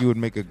I think you would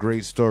make a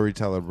great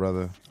storyteller,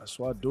 brother. That's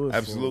why I do it.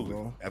 Absolutely,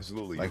 for, bro.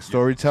 absolutely. Like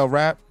storytell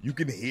rap. You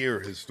can hear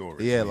his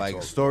story. Yeah, like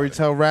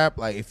storytell rap.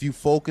 Like if you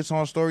focus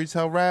on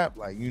storytell rap,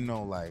 like you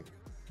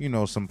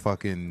know some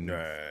fucking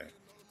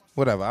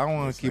whatever. I don't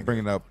want to keep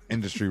bringing up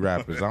industry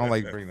rappers. I don't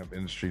like bringing up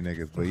industry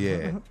niggas, but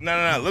yeah.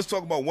 No. Let's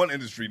talk about one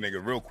industry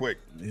nigga real quick.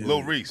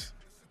 Lil Reese.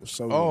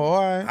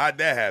 All right. How'd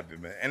that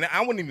happen, man? And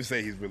I wouldn't even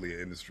say he's really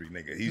an industry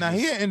nigga. He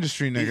an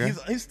industry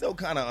nigga. He's still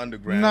kind of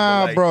underground.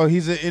 Nah, like, bro,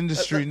 he's an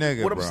industry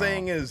nigga. What bro. I'm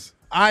saying is,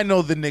 I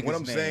know the nigga's What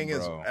I'm saying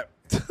bro.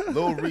 is,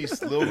 Lil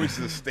Reese is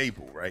a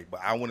staple, right? But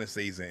I want to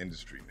say he's an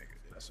industry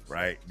nigga,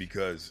 right?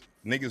 Because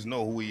niggas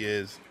know who he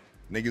is.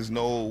 Niggas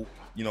know,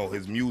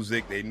 his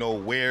music. They know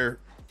where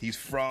he's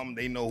from.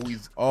 They know who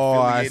he's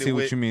I see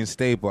with. what you mean,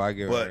 staple. I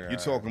get it. But you're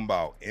talking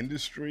about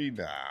industry?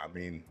 Nah, I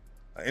mean,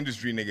 an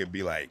industry nigga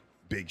be like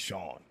Big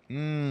Sean.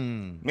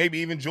 Maybe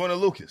even Joyner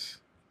Lucas.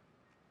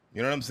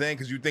 You know what I'm saying?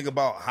 Because you think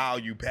about how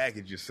you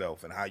package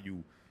yourself and how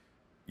you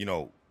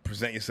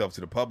present yourself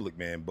to the public,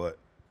 man. But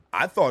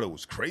I thought it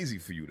was crazy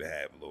for you to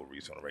have Lil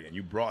Reese on the radio. And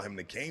you brought him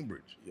to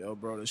Cambridge. Yo,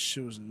 bro, this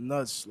shit was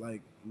nuts.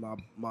 Like my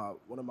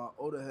one of my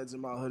older heads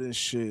in my hood and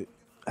shit,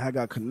 I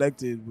got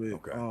connected with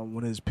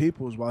one of his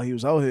peoples while he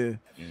was out here,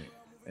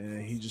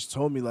 and he just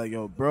told me like,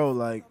 yo, bro,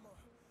 like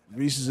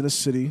Reese is in the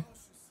city.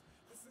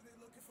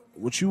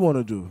 What you want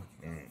to do?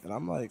 And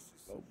I'm like,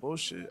 oh,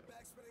 bullshit.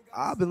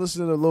 I've been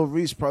listening to Lil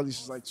Reese probably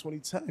since like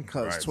 2010,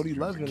 cuz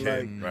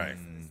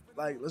 2011.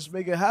 Like, let's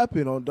make it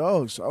happen on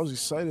Dogs. So I was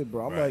excited,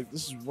 bro. I'm like,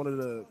 this is one of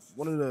the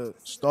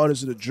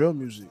starters of the drill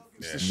music.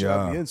 It's the shit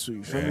I be into.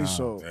 You feel me?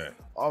 So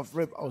off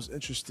rip, I was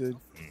interested.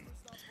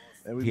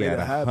 And we made it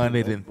happen.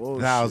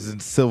 100,000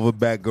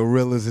 silverback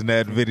gorillas in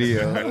that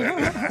video. We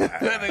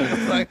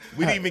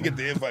didn't even get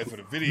the invite for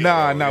the video.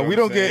 Nah, we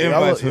don't get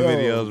invites for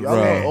videos, bro.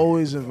 Y'all are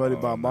always invited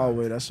by my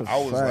way. That's a fact.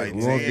 I was like,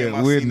 damn,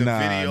 I seen the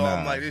video.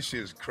 I'm like, this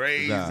shit's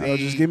crazy. Yo,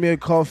 just give me a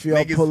coffee.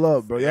 I'll pull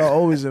up, bro. Y'all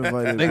always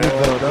invited.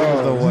 Niggas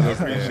don't want to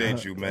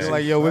appreciate you, man. You're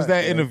like, yo, where's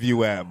that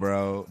interview at,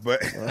 bro?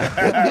 But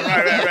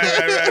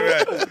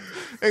right.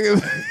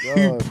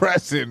 You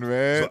pressing,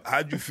 man. So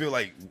how'd you feel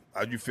like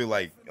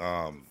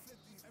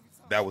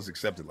that was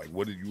accepted? Like,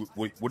 what do you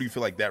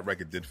feel like that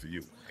record did for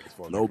you?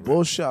 No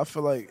bullshit. I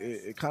feel like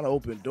it kind of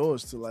opened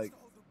doors to like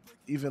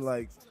even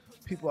like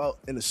people out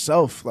in the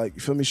South, like,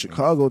 you feel me,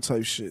 Chicago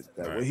type shit.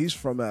 Where he's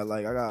from at,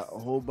 like, I got a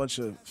whole bunch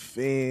of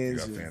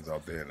fans. You got fans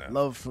out there now.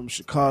 Love from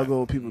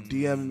Chicago. People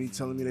DMing me,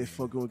 telling me they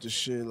fucking with the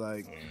shit.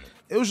 Like,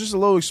 it was just a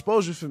little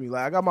exposure for me.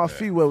 Like, I got my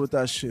feet wet with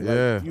that shit.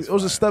 Like, it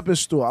was a stepping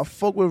stool. I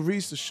fuck with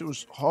Reese. The shit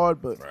was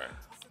hard, but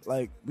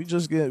like, we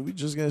just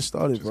getting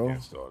started, bro.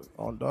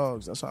 On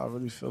Dogs. That's how I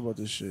really feel about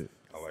this shit.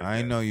 I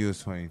ain't know you was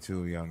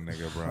 22, young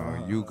nigga,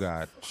 bro. You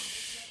got...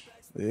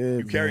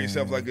 you carry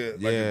yourself like a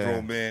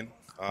grown man.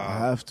 I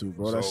have to,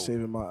 bro. That's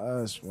saving my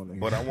ass.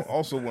 But I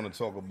also want to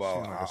talk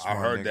about, I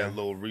heard that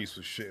Lil Reese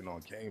was shitting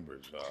on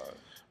Cambridge.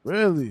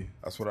 Really?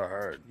 That's what I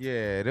heard.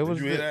 Yeah, there was.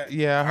 Did you hear that?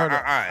 Yeah, I heard.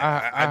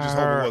 I just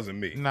hope it wasn't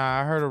me.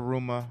 Nah, I heard a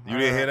rumor. You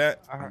didn't hear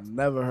that? I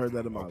never heard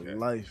that in my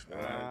life,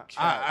 man.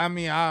 I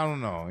mean, I don't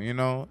know. You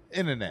know,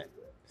 internet.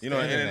 You know,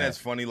 internet's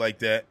funny like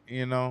that.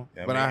 You know,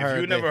 yeah, but I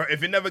mean, heard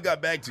if it never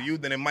got back to you,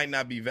 then it might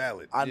not be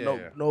valid. I know,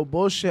 no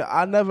bullshit.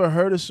 I never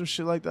heard of some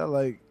shit like that.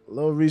 Like,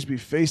 Lil Reese be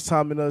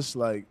FaceTiming us,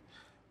 like,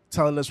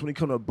 telling us when he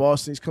come to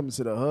Boston, he's coming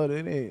to the hood.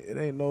 It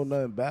ain't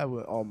nothing bad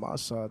with on my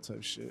side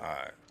type shit. All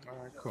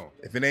right, cool.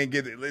 If it ain't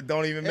it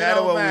don't even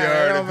matter what we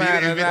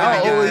heard.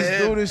 I always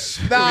do this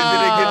shit. No.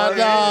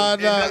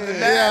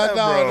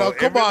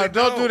 Come on,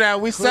 don't do that.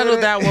 We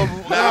settled that one.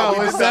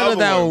 We settled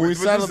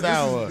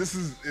that one. This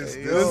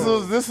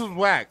is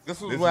whack.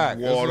 This was whack.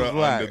 Water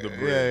under the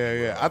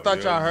bridge. Yeah. I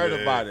thought y'all heard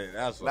about it.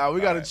 That's what. Nah,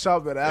 we got to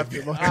chop it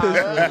after.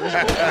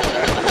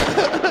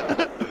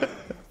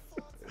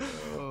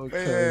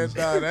 Man,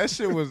 nah,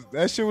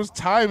 that shit was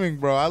timing,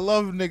 bro. I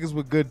love niggas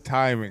with good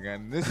timing,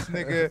 and this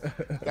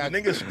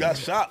nigga got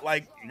shot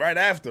like right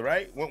after,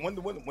 right? When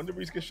did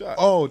Reese get shot?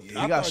 Oh, he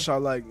got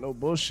shot like no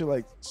bullshit,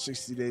 like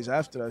 60 days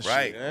after that shit.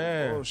 Right.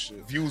 Yeah.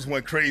 Bullshit. Views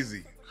went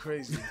crazy.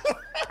 Ain't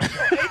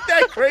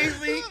that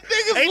crazy?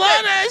 Niggas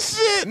love that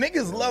shit.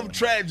 Niggas love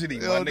tragedy.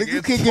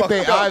 Niggas can't get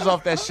their eyes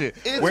off that shit.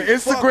 When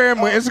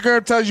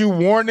Instagram tells you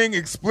warning,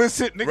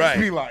 explicit,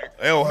 niggas be like,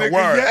 "Yo, word,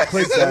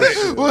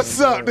 what's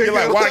up, nigga? You're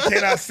like, why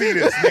can't I see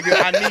this,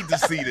 nigga? I need to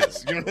see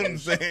this." You know what I'm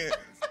saying?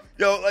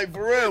 Yo, like,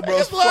 for real, bro.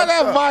 It's love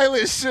that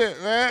violent shit,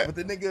 man. But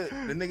the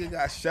nigga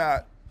got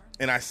shot,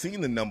 and I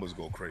seen the numbers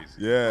go crazy.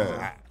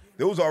 Yeah.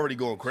 It was already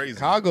going crazy.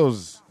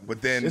 Chicago's,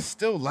 but then it's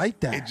still like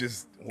that. It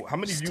just, how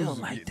many views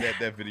like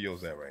that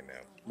video's at right now?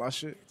 My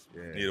shit?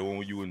 Yeah, the one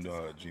with you and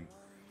Gene.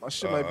 My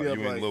shit might be up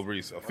you like and Lil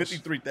Reese.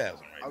 53,000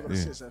 right I'm gonna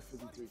say it's at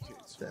 53K.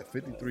 It's at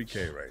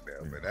 53K right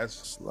now, man.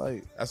 That's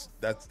light.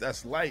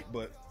 That's light,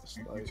 but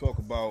you talk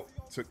about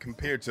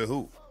compared to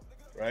who,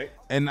 right?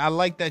 And I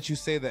like that you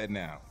say that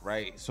now,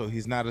 right? So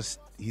he's not a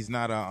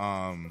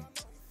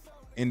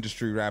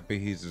industry rapper.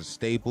 He's a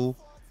staple.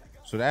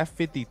 So that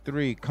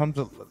 53 comes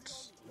a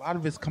lot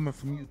of it's coming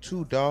from you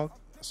too, dog.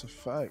 That's a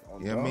fact.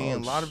 Yeah, I mean, a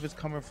lot of it's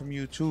coming from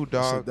you too,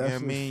 dog. That's a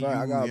definite fact.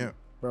 I got,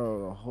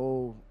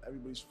 bro,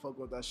 everybody's fucking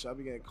with that shit. I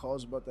be getting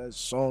calls about that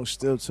song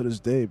still to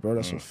this day, bro.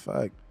 That's a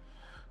fact.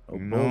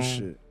 No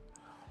bullshit.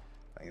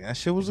 Like, that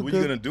shit was What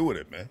you gonna do with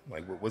it, man?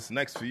 Like, what's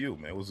next for you,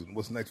 man?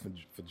 What's next for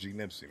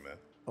Gnipsey, man?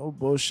 Oh,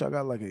 bullshit. I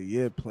got like a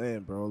year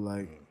planned, bro.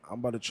 Like, I'm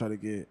about to try to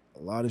get a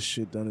lot of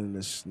shit done in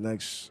this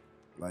next,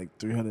 like,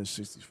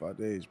 365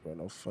 days, bro.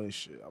 No funny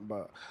shit. I'm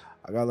about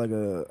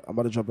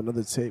to drop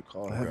another tape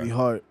called Heavy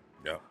Heart.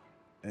 Yeah.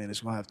 And it's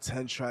going to have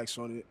 10 tracks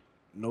on it.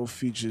 No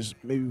features.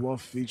 Maybe one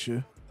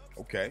feature.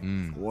 Okay.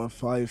 One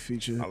fire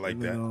feature. I like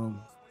that.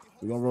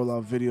 We're going to roll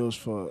out videos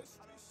for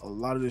a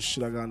lot of this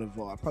shit I got in the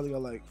vault. I probably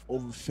got, like,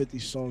 over 50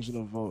 songs in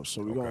the vault.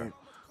 So we're going to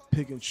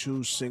pick and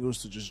choose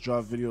singles to just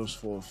drop videos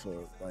for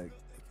like,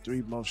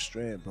 3 months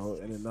straight, bro.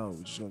 In and out.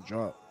 We're just gonna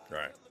drop.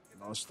 Right.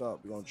 Non-stop.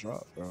 We're gonna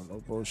drop, bro.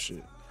 No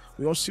bullshit.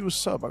 We're gonna see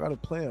what's up. I got a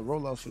plan,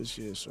 roll out for this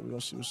year, so we're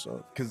gonna see what's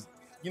up. Because,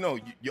 you know,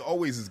 you're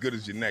always as good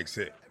as your next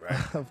hit,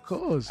 right? Of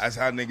course. That's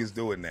how niggas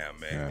do it now,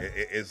 man. Yeah.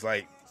 It's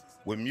like,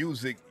 with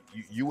music,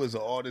 you as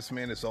an artist,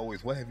 man, it's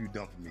always, what have you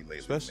done for me lately?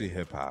 Especially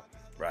hip-hop.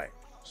 Right.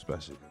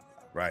 Especially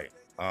hip-hop. Right.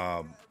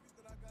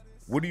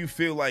 What do you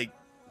feel like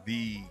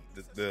the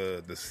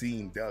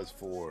scene does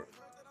for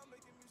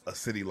a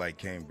city like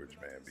Cambridge,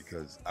 man?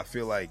 Because I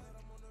feel like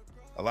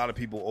a lot of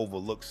people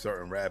overlook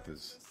certain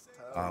rappers.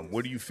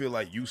 Where do you feel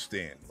like you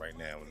stand right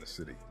now in the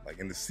city? Like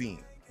in the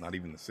scene, not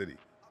even the city.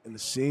 In the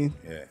scene?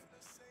 Yeah.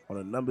 On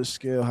a number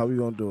scale, how we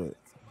gonna do it?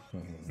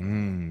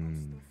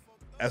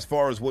 As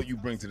far as what you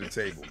bring to the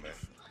table, man.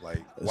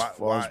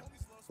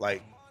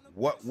 Like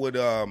what would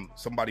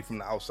somebody from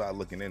the outside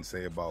looking in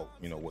say about,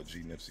 you know, what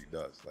Gnipsey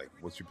does? Like,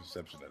 what's your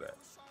perception of that?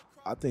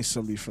 I think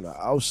somebody from the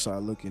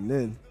outside looking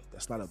in,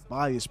 that's not a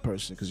biased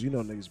person, because you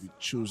know niggas be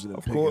choosing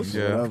and picking.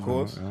 Of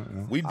course.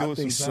 We do. I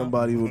think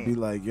somebody would be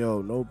like,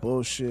 yo, no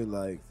bullshit,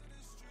 like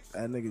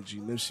that nigga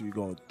Gnipsey be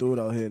going through it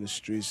out here in the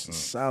streets. It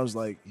sounds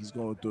like he's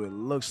going through it.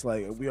 Looks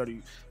like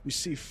we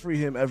see free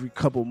him every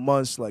couple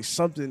months, like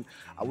something.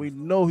 We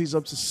know he's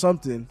up to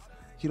something.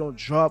 He don't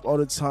drop all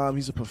the time.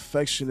 He's a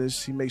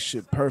perfectionist. He makes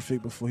shit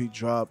perfect before he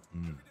drop.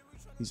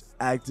 He's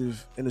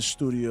active in the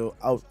studio,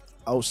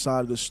 outside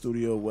of the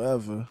studio,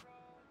 wherever.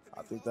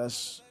 I think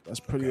that's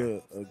pretty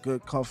a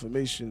good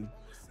confirmation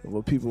of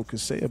what people can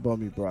say about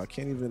me, bro. I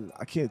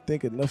can't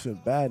think of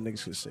nothing bad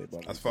niggas can say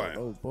about me. That's fine.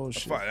 No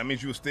bullshit. That's fine. That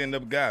means you a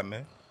stand-up guy,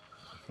 man.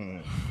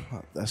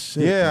 That's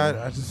it.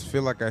 Yeah, I just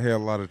feel like I hear a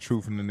lot of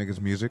truth in the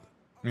niggas' music.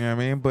 You know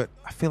what I mean? But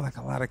I feel like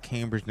a lot of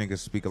Cambridge niggas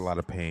speak a lot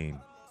of pain.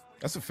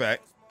 That's a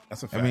fact.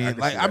 That's a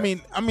fact.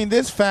 I mean,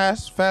 there's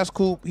Fast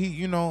Coop.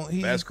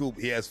 Fast Coop.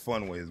 He has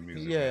fun with his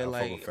music. Yeah,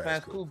 like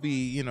Fast Coop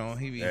be,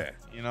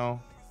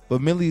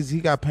 But Millie's, he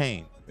got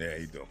pain. Yeah,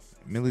 he do.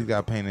 Millie's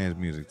got pain in his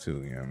music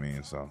too. You know what I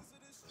mean? So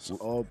it's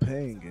all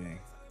pain, gang.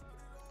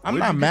 I'm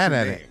not mad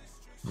at it.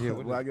 Yeah,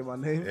 where I get my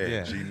name?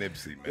 Yeah,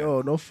 Gnipsey, man.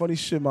 Yo, no funny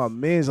shit. My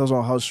mans, I was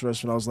on house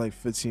arrest when I was like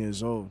 15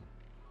 years old.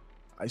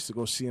 I used to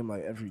go see him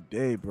like every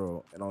day,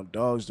 bro. And on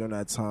Dogs during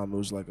that time, it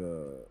was like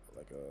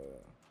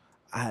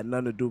I had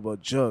nothing to do but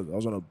jug. I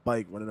was on a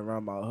bike running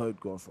around my hood,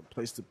 going from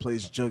place to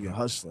place, jugging,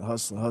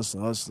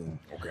 hustling.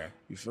 Okay.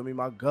 You feel me?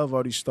 My gov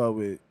already started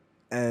with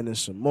and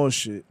some more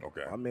shit.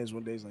 Okay. My man's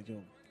one day he's like,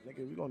 yo,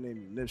 nigga, we gonna name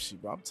you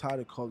Gnipsey, bro. I'm tired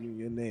of calling you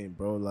your name,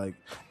 bro. Like,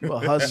 you a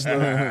hustler.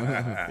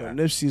 Yo,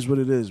 Gnipsey's what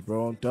it is,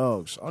 bro, on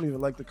Dogs. I don't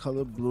even like the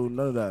color blue,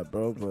 none of that,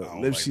 bro. But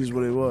Gnipsey's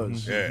what it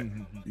was. Yeah.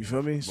 You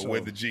feel me? But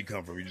where'd the G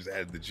come from? You just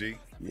added the G?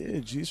 Yeah,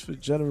 G's for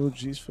General,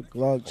 G's for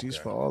Glock, G's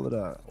for all of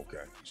that.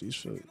 Okay. G's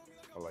for,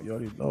 you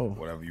already know.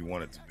 Whatever you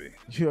want it to be.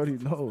 You already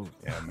know.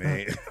 Yeah,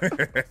 man.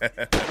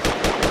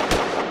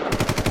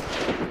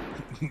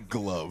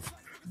 Glove.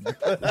 I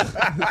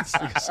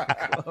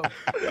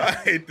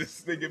hate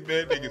this nigga,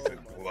 man. Nigga said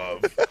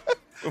glove.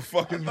 The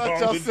fuck is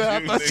wrong with you,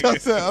 I thought y'all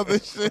said other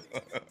shit.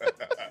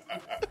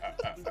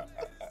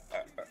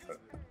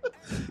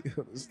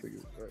 Yo, this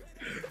nigga's great.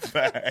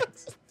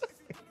 Facts.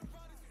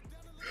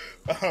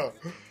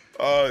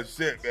 Oh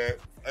shit, man.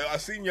 I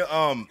seen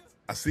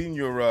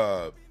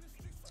your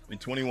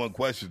 21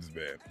 questions,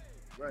 man.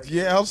 Right.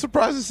 Yeah, I'm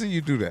surprised to see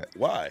you do that.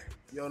 Why?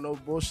 Yo, no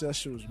bullshit. That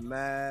shit was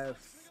mad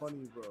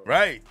funny, bro.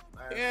 Right.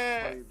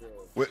 Mad funny, bro.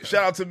 Well,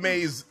 shout out to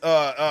Maze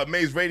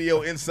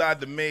Radio, Inside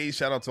the Maze.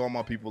 Shout out to all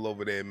my people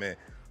over there, man.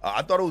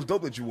 I thought it was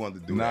dope that you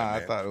wanted to do that,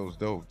 man. I thought it was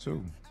dope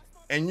too.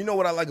 And you know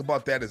what I like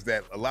about that is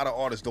that a lot of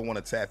artists don't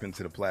want to tap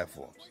into the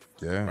platforms.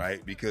 Yeah.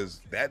 Right? Because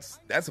that's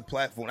a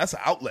platform. That's an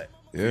outlet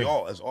for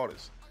y'all as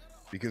artists.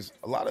 Because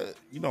a lot of,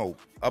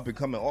 up and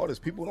coming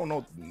artists, people don't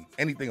know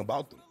anything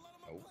about them.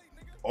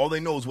 All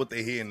they know is what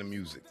they hear in the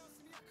music.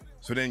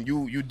 So then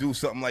you do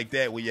something like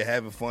that where you're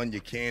having fun,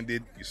 you're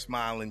candid, you're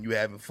smiling, you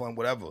having fun,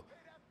 whatever.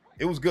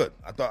 It was good.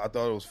 I thought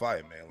it was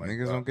fire, man. Like,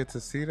 niggas don't get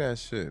to see that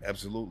shit.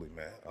 Absolutely,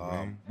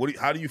 man.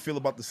 How do you feel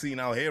about the scene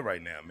out here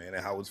right now, man,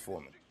 and how it's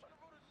forming?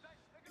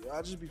 Yeah,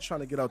 I just be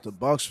trying to get out the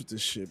box with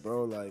this shit,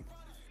 bro. Like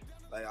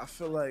I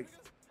feel like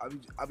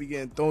I be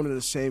getting thrown in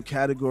the same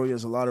category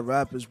as a lot of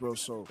rappers, bro.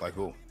 So like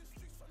who?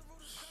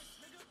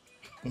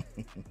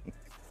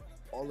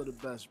 All of the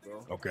best,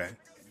 bro. Okay.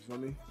 You feel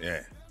me?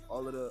 Yeah.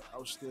 All of the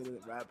outstanding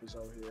rappers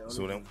out here.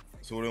 So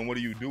then what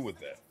do you do with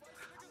that?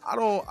 I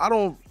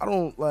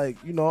don't like,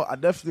 you know, I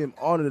definitely am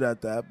honored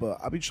at that, but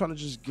I be trying to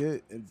just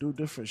get and do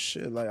different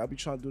shit. Like, I be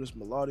trying to do this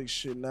melodic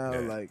shit now.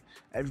 Like,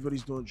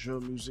 everybody's doing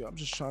drill music. I'm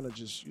just trying to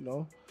just, you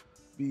know,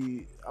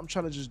 I'm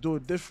trying to just do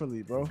it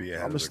differently, bro.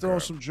 I'm still on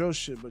some drill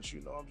shit, but,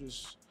 you know,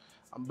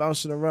 I'm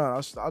bouncing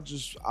around.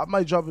 I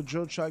might drop a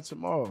drill track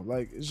tomorrow.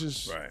 Like, it's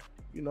just,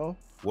 you know.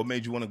 What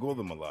made you want to go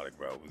the melodic,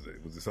 bro?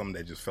 Was it something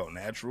that just felt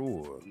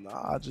natural? Or?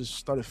 Nah, I just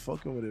started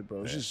fucking with it,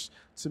 bro. It's just,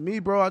 to me,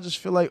 bro, I just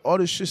feel like all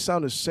this shit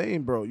sound the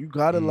same, bro. You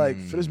gotta like,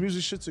 for this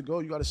music shit to go,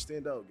 you gotta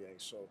stand out, gang.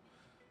 So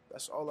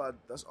that's all I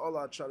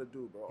try to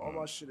do, bro. All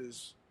my shit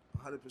is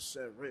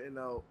 100% written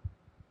out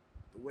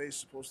the way it's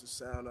supposed to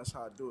sound. That's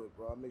how I do it,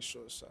 bro. I make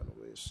sure it sound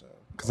the way it sound.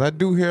 Cause I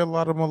do hear a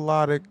lot of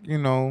melodic, you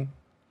know,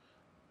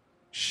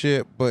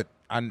 shit, but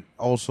I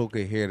also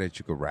could hear that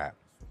you could rap.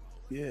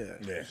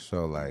 Yeah.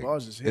 So like,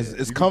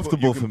 it's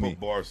comfortable for me.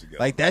 Bars together.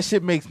 Like that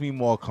shit makes me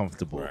more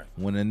comfortable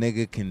when a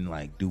nigga can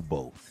like do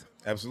both.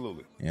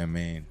 Absolutely. You know what I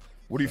mean?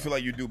 What do you feel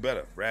like you do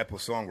better, rap or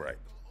songwrite?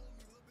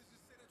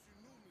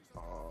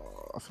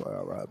 I feel like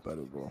I rap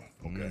better, bro.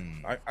 Okay.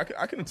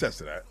 I can attest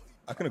to that.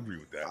 I can agree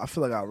with that. I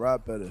feel like I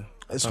rap better.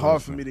 It's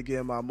hard for me to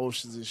get my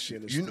emotions and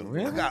shit. You know,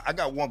 really? I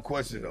got one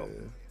question though.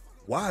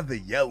 Why the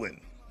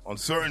yelling on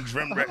certain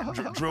drill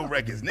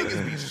records?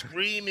 Niggas be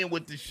screaming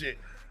with the shit.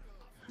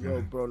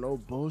 Yo, bro, no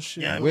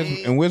bullshit. Yeah,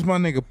 where's my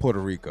nigga Puerto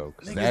Rico?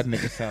 Because that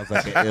nigga sounds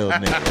like an ill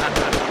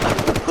nigga.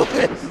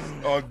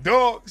 On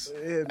dogs.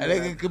 Yeah, that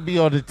nigga could be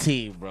on the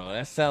team, bro.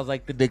 That sounds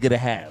like the nigga to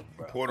have,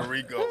 bro. Puerto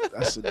Rico.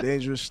 That's a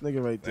dangerous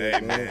nigga right there,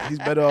 man. He's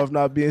better off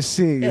not being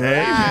seen,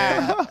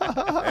 right?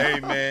 Hey,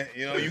 man.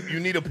 You know, you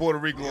need a Puerto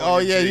Rico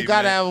on your team, you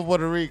gotta man. have a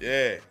Puerto Rico.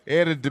 Yeah.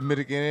 And a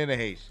Dominican and a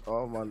Haitian.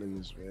 All my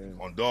niggas, man.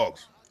 On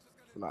dogs.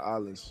 From the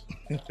islands.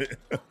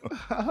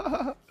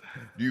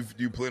 Do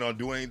you plan on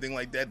doing anything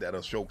like that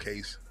that'll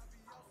showcase,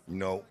 you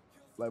know,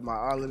 like my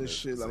island and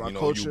shit, like my know,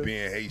 culture? You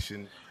being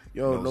Haitian.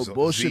 Yo, no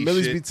bullshit.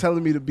 Millie's be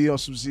telling me to be on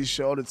some Z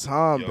shit all the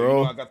time, bro.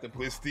 You know I got the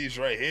prestige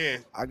right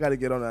here. I gotta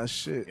get on that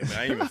shit. Yeah, man,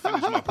 I ain't even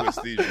finished my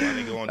prestige. My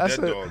nigga on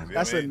Dead Dogs.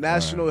 That's a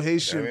national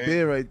Haitian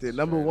beer right there.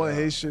 Number one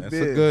Haitian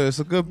beer. It's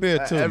a good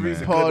beer too. Every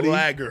man. party. Good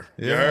lager.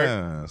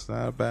 Yeah, it's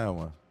not a bad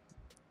one.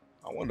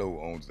 I wonder who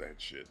owns that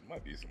shit.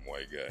 Might be some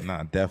white guy.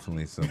 Nah,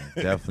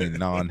 definitely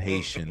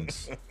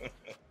non-Haitians.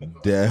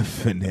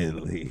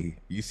 Definitely.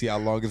 You see how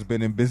long it's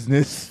been in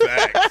business?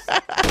 Facts.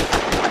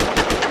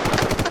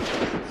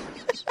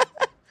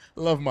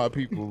 Love my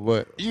people,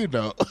 but you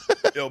know.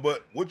 Yo,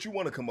 but what you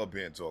want to come up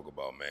here and talk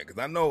about, man? Because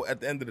I know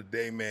at the end of the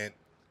day, man,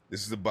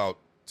 this is about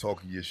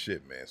talking your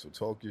shit, man. So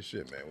talk your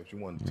shit, man. What you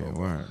want to talk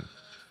about?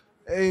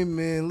 Hey,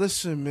 man,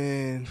 listen,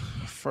 man.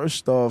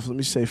 First off, let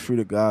me say free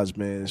the guys,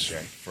 man.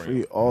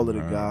 Free all of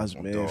the guys,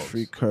 man. Dogs.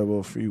 Free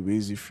Kerbo, free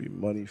Weezy, free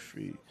Money,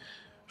 free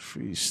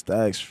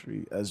Stacks,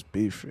 free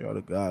SB, free all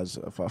the guys.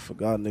 If I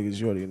forgot niggas,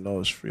 you already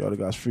know it's free all the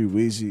guys. Free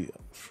Weezy,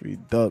 free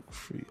Duck,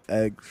 free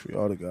Egg, free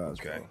all the guys,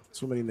 bro.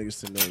 Too many niggas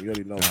to name. You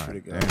already know it's free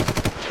the guys.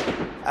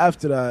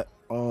 After that,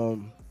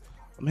 I'm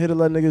here to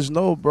let niggas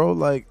know, bro,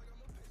 like,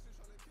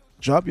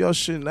 drop y'all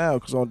shit now,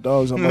 because on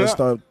Dogs, I'm going to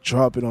start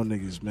dropping on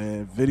niggas,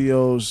 man.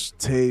 Videos,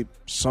 tape,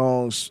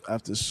 songs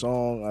after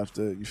song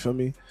after, you feel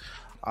me?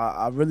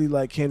 I really,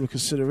 like, came to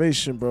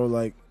consideration, bro.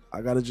 Like,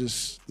 I got to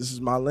this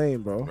is my lane,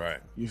 bro. Right.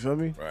 You feel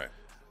me? Right.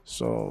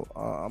 So,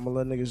 I'm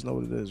going to let niggas know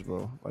what it is,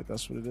 bro. Like,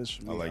 that's what it is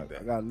for me. I like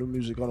that. I got new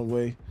music on the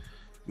way.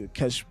 You can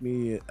catch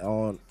me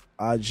on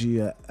IG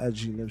at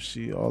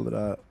Gnipsey, all of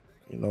that.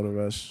 You know the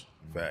rest.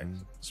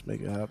 Facts. Let's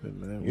make it happen,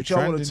 man. What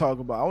y'all want to talk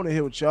about? I want to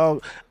hear what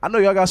y'all. I know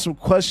y'all got some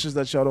questions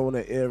that y'all don't want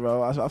to air,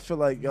 bro. I feel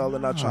like y'all are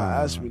not trying to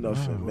ask me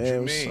nothing,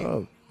 man. What's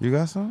up? You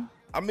got some?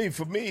 I mean,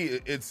 for me,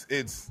 it's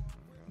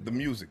the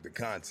music, the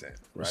content,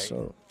 right? What's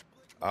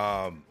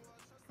up?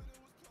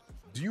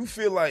 Do you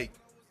feel like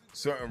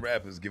certain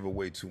rappers give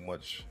away too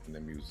much in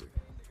their music?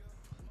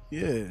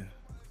 Yeah,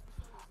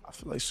 I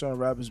feel like certain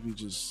rappers be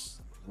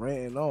just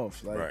ranting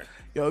off. Like, right.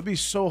 Yo, it'd be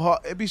so hard.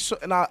 It'd be so,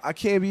 and I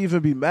can't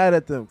even be mad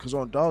at them, because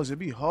on Dogs, it'd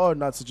be hard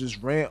not to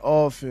just rant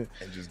off and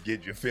just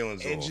get your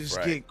feelings off. And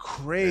just get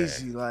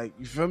crazy. Yeah. Like,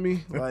 you feel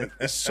me? Like,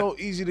 it's so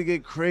easy to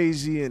get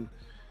crazy. And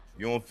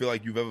you don't feel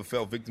like you've ever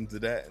fell victim to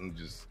that, and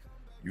just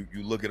you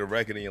look at a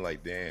record and you're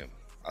like, damn,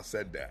 I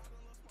said that.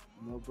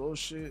 No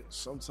bullshit.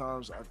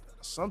 Sometimes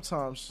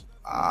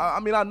I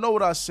mean, I know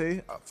what I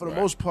say. For the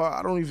most part,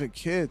 I don't even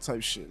care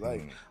type shit.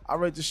 Like, I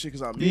write this shit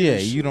because I mean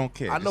this shit. You don't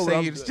care. I know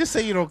just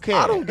say you don't care.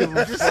 I don't give a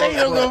fuck. Just say you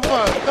don't give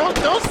a fuck.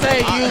 Don't say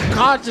you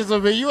conscious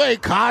of it. You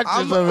ain't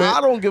conscious of it.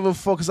 I don't give a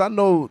fuck, because I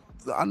know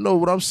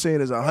what I'm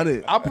saying is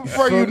 100. I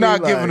prefer you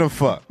not giving a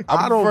fuck.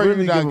 I don't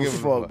really give a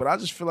fuck, but I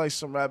just feel like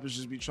some rappers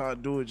just be trying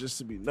to do it just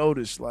to be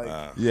noticed. Like,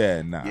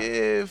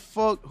 yeah,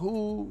 fuck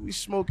who, we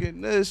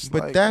smoking this.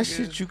 But like, that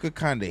shit you could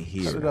kind of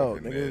hear. Cut it out,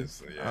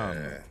 nigga.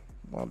 Yeah.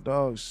 My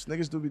dogs,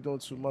 niggas do be doing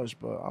too much,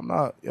 but I'm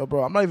not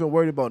even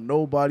worried about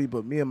nobody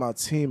but me and my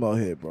team out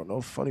here, bro.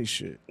 No funny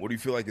shit. What do you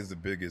feel like is the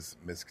biggest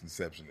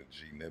misconception of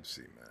Gnipsey,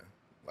 man?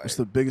 Like, what's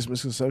the biggest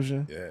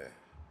misconception? Yeah.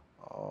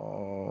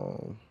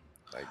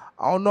 Like,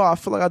 I don't know. I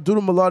feel like I do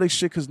the melodic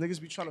shit because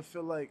niggas be trying to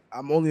feel like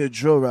I'm only a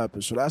drill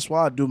rapper. So that's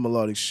why I do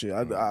melodic shit.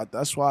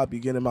 That's why I be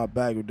getting in my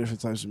bag with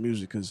different types of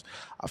music because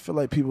I feel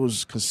like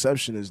people's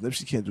conception is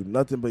Nipsey can't do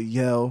nothing but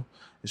yell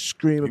and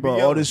scream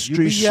about all this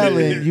street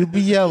shit. You be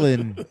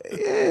yelling.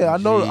 Yeah, I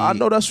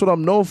know that's what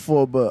I'm known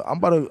for, but I'm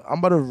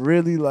about to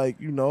really like,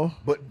 you know.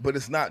 But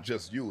it's not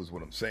just you, is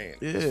what I'm saying.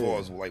 Yeah. As far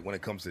as like when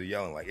it comes to the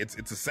yelling, like it's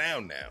a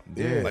sound now.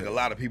 Yeah. Like a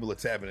lot of people are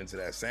tapping into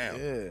that sound.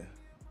 Yeah.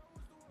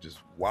 Just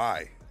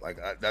why? Like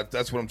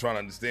that's what I'm trying to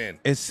understand.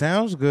 It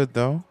sounds good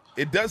though.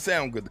 It does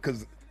sound good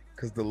because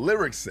the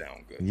lyrics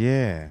sound good.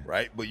 Yeah.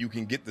 Right, but you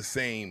can get the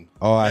same.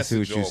 Oh, I see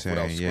what message you're off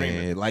without saying.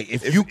 screaming. Yeah. Like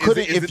if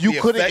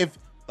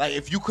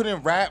you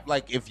couldn't rap,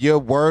 like if your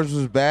words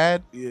was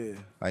bad, Yeah.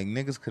 like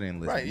niggas couldn't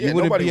listen. Right, yeah, you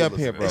wouldn't nobody be would up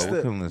here, listen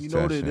bro. to We couldn't listen You to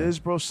know what that it shit. is,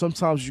 bro?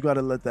 Sometimes you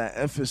gotta let that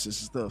emphasis.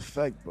 It's the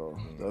effect, bro.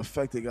 The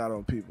effect it got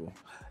on people.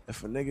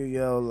 If a nigga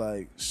yell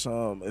like if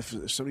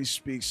somebody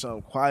speaks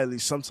something quietly,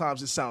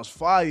 sometimes it sounds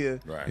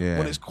fire Right. Yeah.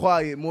 when it's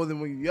quiet more than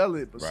when you yell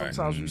it. But Right.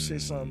 sometimes when you say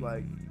something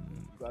like,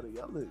 you gotta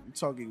yell it.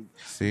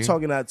 See? You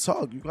talking that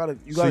talk. You gotta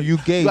you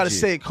gauge gotta it.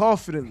 say it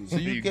confidently. So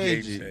you You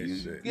gauge gauge it. that You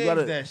shit. gauge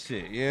gotta- that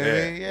shit.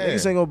 Yeah. Yeah.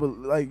 Niggas ain't gonna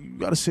like. You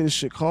gotta say this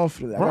shit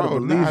confidently. I gotta Bro,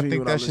 believe nah, I in you think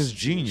when that's listen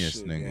just to this genius,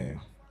 shit, nigga. man.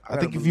 I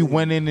think if you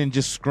went in and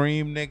just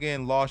screamed, nigga,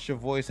 and lost your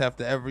voice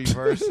after every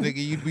verse, nigga,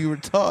 you'd be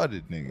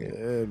retarded, nigga.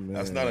 Yeah, man.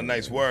 That's not a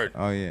nice word.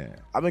 Oh yeah.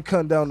 I've been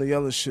cutting down the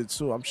yelling shit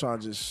too. I'm trying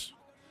to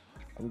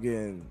I'm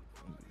getting.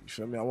 You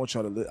feel me?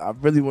 I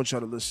really want y'all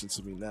to listen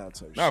to me now.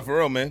 Type Nah, shit. for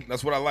real, man.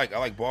 That's what I like. I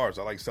like bars.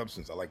 I like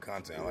substance. I like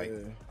content. Yeah.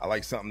 I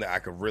like something that I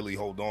could really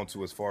hold on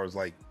to. As far as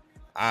like,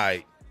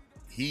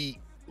 he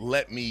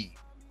let me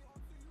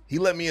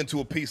into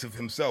a piece of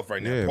himself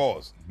right now. Yeah.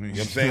 Pause. You know what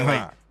I'm saying?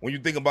 Like when you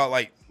think about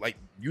like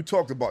you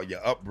talked about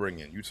your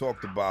upbringing. You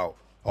talked about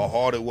how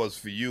hard it was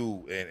for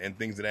you and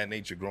things of that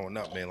nature growing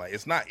up, man. Like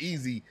it's not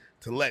easy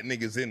to let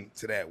niggas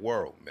into that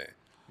world, man.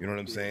 You know what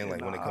I'm saying?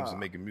 Like when it comes to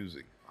making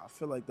music. I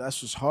feel like that's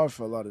just hard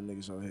for a lot of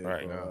niggas out here.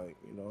 Right. Bro. Yeah. Like,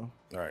 you know.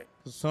 All right.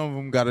 Some of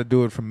them got to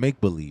do it for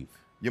make believe.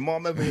 Your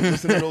mom ever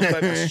listen to those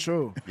type It's of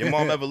true. Your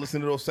mom ever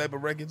listen to those type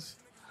of records?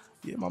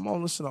 Yeah, my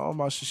mom listen to all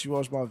my shit. She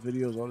watch my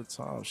videos all the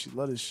time. She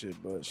love this shit,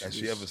 but Has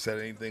she ever said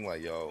anything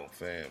like, "Yo,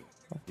 fam,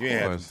 you Of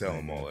ain't have course, to tell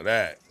him nigga. all of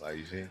that"? Like,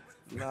 you see?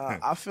 Nah,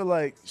 I feel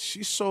like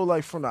she's so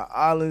like from the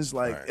islands.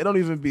 Like Right. it don't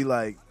even be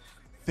like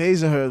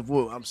phasing her.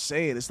 What I'm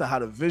saying, it's not how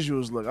the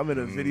visuals look. I'm in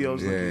the videos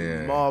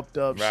looking mobbed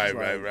up. She's Right,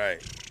 like, right,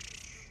 right.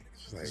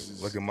 She's like,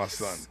 "Look at my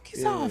son."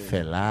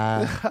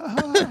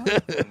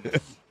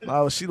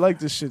 Nah, she like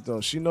this shit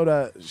though. She know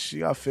that she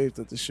got faith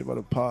that this shit about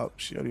to pop.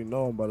 She already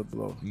know I'm about to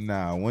blow.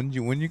 Nah, when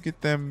you get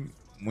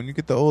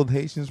the old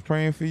Haitians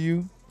praying for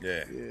you,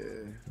 Yeah,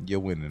 you're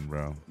winning,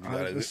 bro. you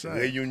gotta 100%.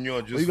 lay union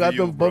just When you got for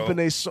them you, bro. bumping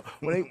they song,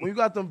 when you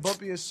got them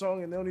bumping a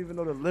song and they don't even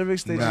know the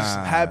lyrics, they just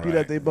Nah, happy right.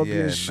 that they bumping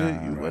Yeah, this shit.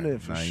 nah, You right. winning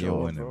for Nah, sure,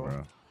 you're winning,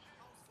 bro.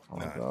 Oh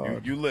Nah,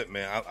 God, you lit,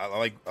 man. I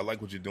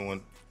like what you're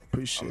doing.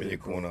 appreciate I'm in your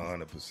it, bro. corner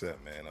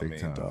 100%, man. I Big mean,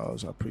 time.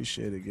 Dogs, I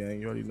appreciate it,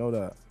 gang. You already know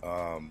that.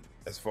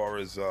 as far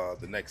as the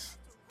next,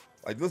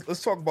 like,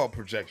 let's talk about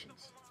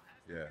projections,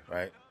 Yeah.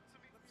 right?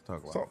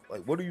 Talk about Talk,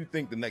 like, what do you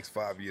think the next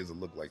 5 years will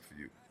look like for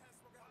you?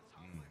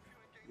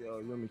 Yo,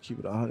 you let me keep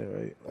it 100,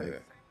 right?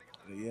 Like,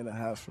 Yeah. a year and a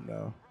half from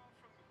now,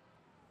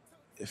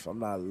 if I'm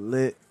not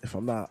lit, if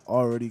I'm not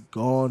already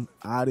gone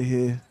out of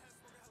here,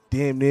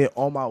 damn near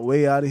on my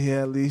way out of here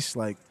at least,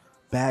 like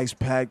bags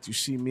packed, you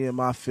see me and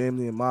my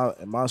family and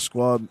my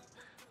squad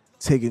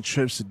taking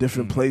trips to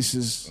different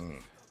places,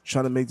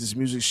 trying to make this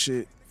music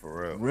shit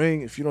For real.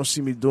 ring. If you don't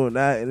see me doing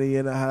that in a year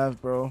and a half,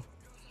 bro,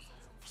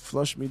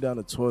 flush me down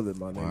the toilet,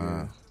 my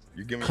nigga.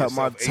 You giving Cut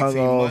my yourself tongue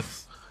 18 off.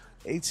 months?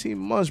 18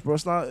 months, bro.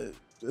 It's not.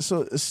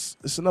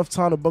 It's enough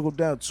time to buckle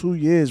down. 2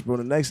 years, bro.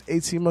 The next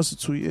 18 months to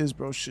 2 years,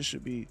 bro. Shit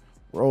should be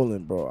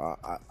rolling, bro.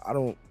 I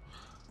don't.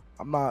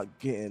 I'm not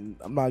getting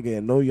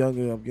no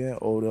younger. I'm getting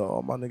older.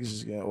 All my niggas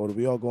is getting older.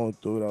 We all going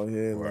through it out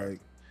here. Right. Like,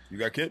 You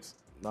got kids?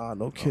 nah,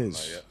 no kids.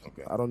 not yet.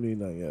 Okay. I don't need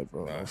none yet,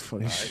 bro. Nah. No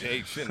funny Nah, shit.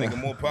 hey, shit, nigga,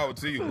 more power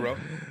to you, bro.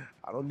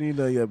 I don't need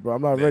none yet, bro.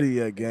 I'm not ready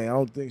yet, gang. I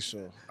don't think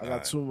so. I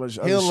got too much.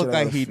 other He'll shit look I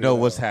like gotta he figure know out.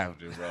 what's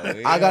happening, bro.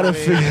 You I know gotta what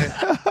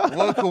figure.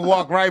 One could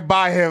walk right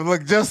by him,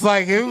 look just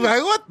like him,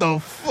 like what the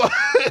fuck?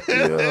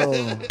 Yo, no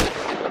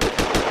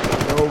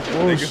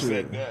Nigga bullshit.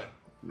 said that.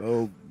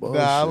 No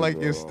bullshit. Nah, I like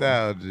bro. your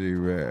style, G,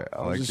 man. I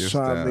I'm like just your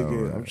trying style. to make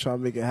it. man. I'm trying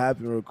to make it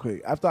happen real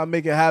quick. After I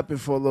make it happen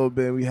for a little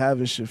bit, and we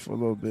having shit for a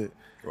little bit.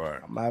 Right.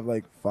 I might have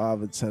like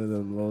 5 or 10 of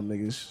them little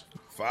niggas.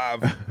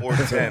 5 or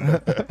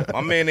 10.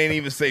 My man ain't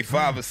even say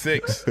 5 or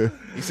 6.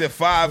 He said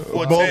 5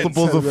 or 10.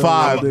 Multiples of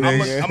 5, I'm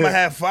nigga. I'm gonna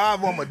have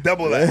 5 or I'm gonna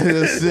double that.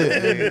 That's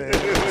it.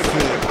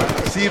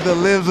 That's it. She either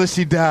lives or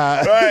she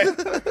dies.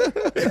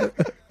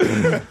 Right.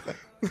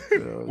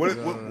 What?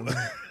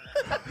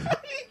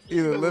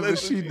 Either live or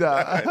she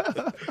die.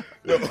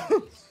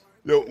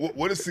 Yo,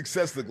 what does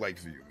success look like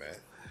for you, man?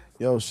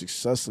 Yo,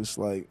 success looks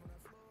like,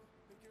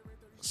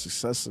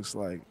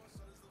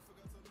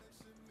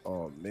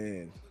 oh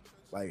man,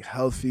 like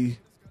health and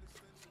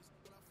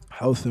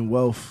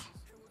wealth,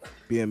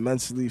 being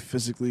mentally,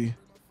 physically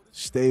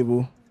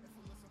stable,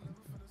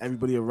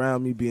 everybody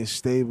around me being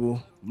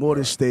stable, more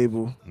than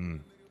stable,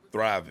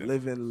 thriving,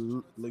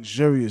 living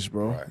luxurious,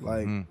 bro.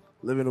 Like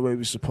living the way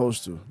we're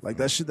supposed to. Like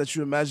that shit that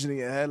you imagine in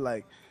your head,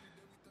 like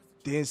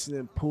dancing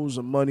in pools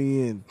of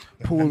money and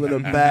pool in a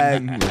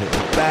bag,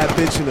 bad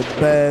bitch in the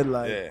bed,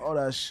 like all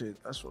that shit.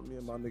 That's what me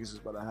and my niggas is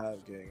about to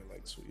have, gang, in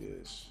like 2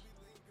 years.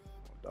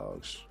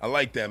 Dogs. I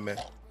like that, man.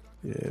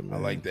 Yeah, man. I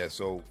like that.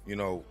 So, you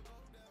know,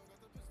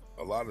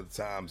 a lot of the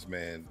times,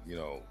 man, you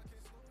know,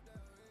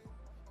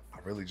 I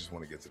really just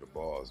want to get to the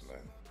bars,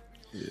 man.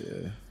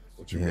 Yeah.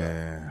 What you got?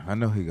 I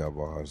know he got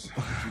bars.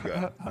 What you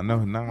got? I know.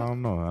 No, I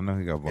don't know. I know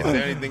he got bars. Is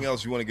there anything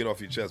else you want to get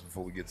off your chest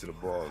before we get to the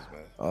bars,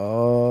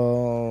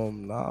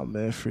 man? Nah,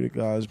 man. Free the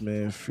guys,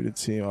 man. Free the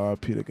team.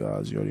 RIP the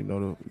guys. You already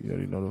know the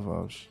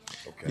vibes.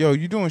 Okay. Yo,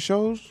 you doing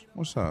shows?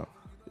 What's up?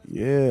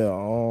 Yeah.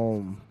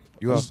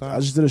 You outside? I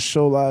just did a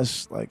show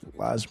last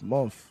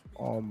month.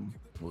 What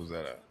was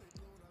that at?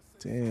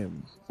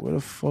 Damn, where the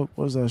fuck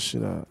was that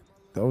shit at?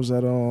 That was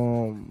at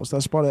what's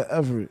that spot at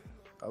Everett?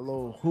 A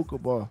little hookah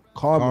bar,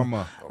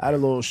 Karma. Okay. I had a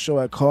little show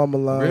at Karma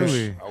Lounge.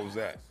 Really? How was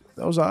that?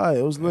 That was alright.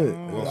 It was lit.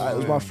 Oh. It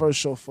was my first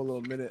show for a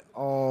little minute.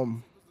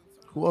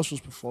 Who else was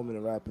performing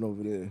and rapping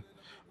over there?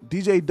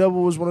 DJ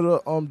Double was one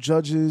of the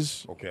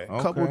judges. Okay.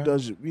 A couple of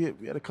judges. We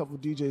had a couple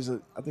of DJs.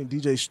 I think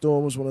DJ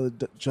Storm was one of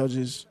the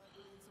judges.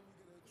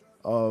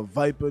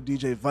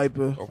 DJ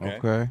Viper.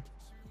 Okay.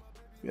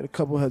 We had a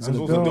couple heads in the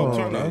building.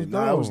 building.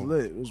 It was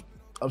lit. It was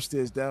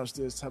upstairs,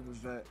 downstairs type of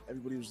event.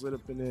 Everybody was lit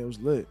up in there. It was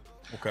lit.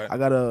 Okay.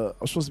 I'm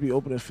supposed to be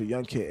opening for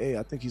Young K.A.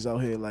 I think he's out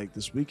here like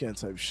this weekend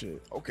type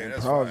shit. Okay, in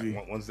that's Provi.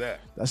 fine. When's that?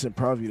 That's in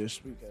Provi this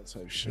weekend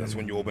type shit. That's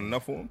when you opening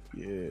up for him?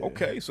 Yeah.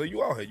 Okay, so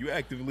you out here. You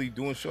actively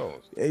doing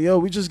shows. Hey, yo,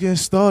 we just getting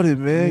started,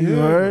 man. You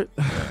heard?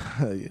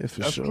 Yeah,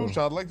 for That's sure.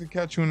 crucial. I'd like to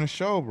catch you in the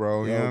show,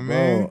 bro. You Yo, know what I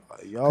mean?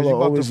 Y'all You are about to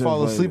always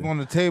fall invited. asleep on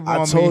the table I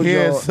on told me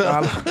here. y'all. So.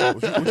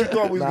 What you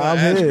thought we was I'm going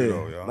to ask here. you,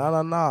 though,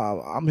 yo?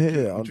 Nah. I'm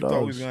here. What you thought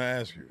we was going to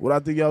ask you? What I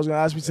think y'all was gonna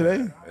ask me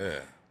today? Yeah.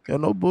 Yo,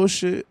 no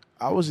bullshit.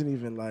 I wasn't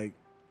even like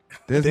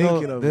There's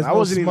thinking no, of there's it. I no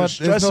wasn't even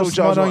smut, there's stressing no what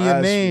y'all was smut on gonna your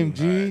ask name,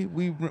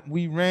 me. G.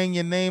 We rang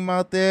your name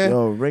out there.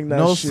 Yo, ring that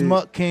no shit.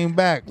 smut came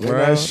back, Ring bro.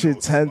 that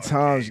shit 10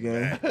 times,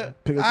 gang.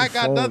 Pick up I the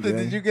got phone, nothing.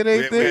 gang. Did you get We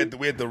anything?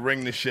 had to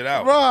ring this shit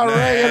out. Bro, I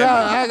rang it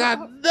out. I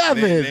got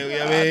nothing. You know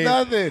what I mean?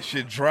 Nothing.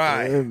 Shit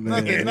dry. Yeah, man.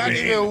 Nothing. Not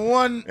Yeah. even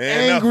one Yeah,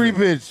 angry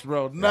nothing. bitch,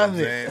 bro. Nothing.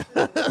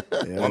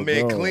 Yeah, My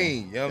man bro.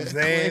 clean. You know what I'm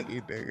saying?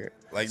 Clean, nigga.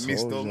 Like Told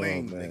Mr. y'all,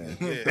 Lean. man.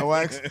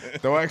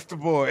 nigga. Don't ask the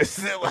boys.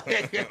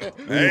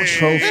 We the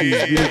trophies.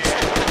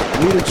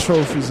 We the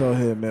trophies out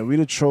here, man. We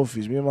the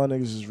trophies. Me and my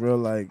niggas is real,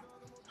 like,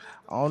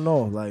 I don't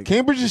know, like,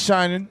 Cambridge is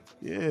shining.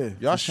 yeah,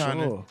 Y'all for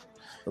shining. sure.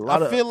 A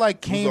lot I of feel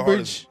like Who's the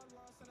Cambridge hardest-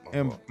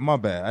 and my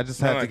bad. I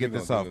just No, had no, to keep get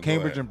this going, off. go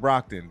Cambridge ahead. and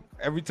Brockton.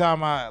 Every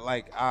time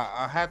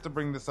I had to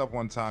bring this up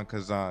one time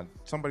because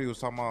somebody was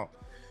talking about,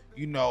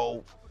 you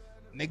know,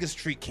 niggas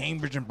treat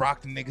Cambridge and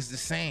Brockton niggas the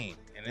same,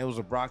 and it was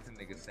a Brockton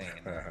nigga saying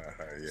that.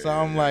 Yeah, So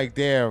I'm like,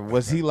 damn,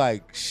 was he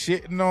like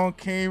shitting on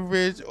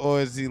Cambridge or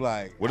is he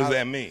like? what does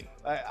that mean?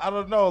 I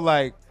don't know,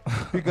 like,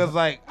 because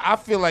like I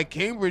feel like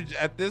Cambridge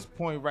at this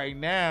point right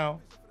now,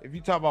 if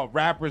you talk about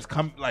rappers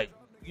come like,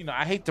 you know,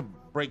 I hate to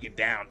break it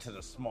down to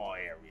the small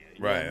area,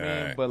 you know what I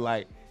mean? Right. But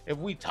like, if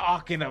we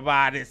talking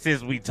about it,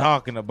 since we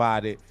talking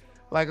about it,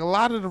 like a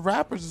lot of the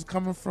rappers is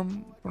coming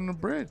from the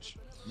bridge.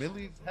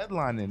 Millie's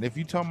headlining. If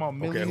you talking about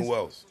Millie's, Okay, who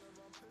else?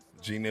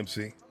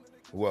 Gnipsey.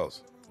 Who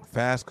else?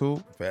 Fast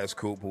Cool. Fast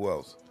Coupe. Who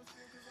else?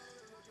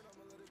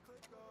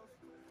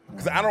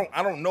 Because I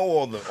don't know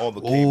all the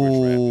Cambridge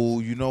rappers. Oh,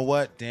 you know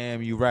what?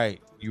 Damn, you right.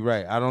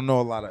 I don't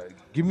know a lot of.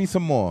 Give me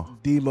some more.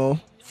 Demo.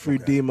 Free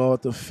Demo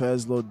at the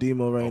Feds, little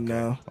Demo right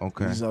now.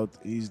 Okay.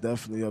 He's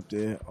definitely up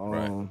there.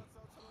 Right.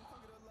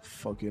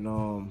 Fucking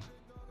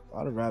a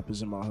lot of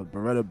rappers in my hood.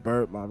 Beretta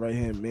Burt, my right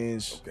hand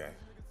man's Okay.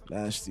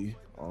 nasty.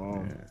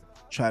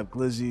 Trap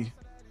Glizzy.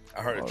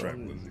 I heard of Trap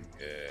Lizzy.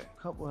 Yeah.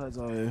 Couple heads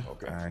out here.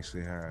 Okay. I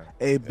actually heard.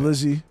 A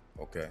Blizzy.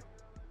 Okay.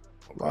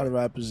 A lot of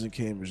rappers in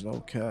Cambridge, no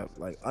cap.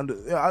 Like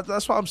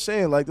that's what I'm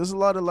saying. Like there's a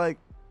lot of like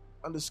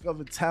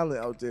undiscovered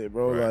talent out there,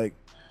 bro. Right. Like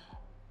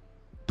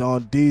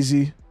Don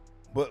Deezy.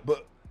 But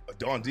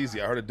Don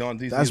Deezy, I heard of Don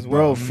Deezy. That's as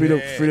well. bro. Free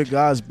the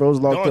guys, bro's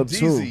locked Don up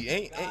too.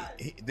 Deezy,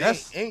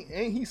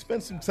 ain't he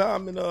spent some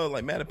time in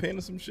like Mattapan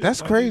or some shit? That's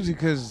Don crazy Deezy?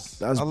 because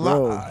That's a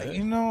bro. lot,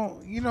 you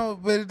know,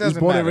 but it He's doesn't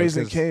born matter. and raised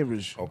in 'cause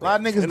Cambridge. Okay. A lot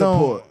of niggas In the don't.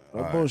 port. No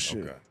All right,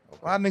 bullshit. okay.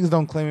 A lot of niggas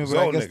don't claim it, but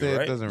I Zone guess nigga, that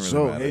right? doesn't really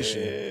So matter.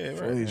 Haitian. Yeah,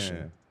 So right.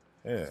 Haitian.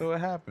 Yeah. So it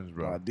happens,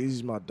 bro. Nah,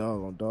 Deezy's my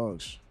dog on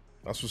dogs.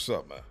 That's what's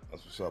up, man.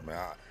 That's what's up, man.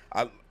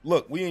 I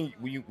look, we in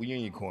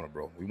your corner,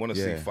 bro. We want to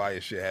Yeah. see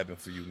fire shit happen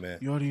for you, man.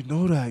 You already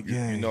know that,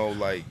 gang. You know,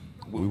 like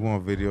We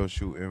want video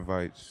shoot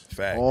invites.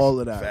 facts, All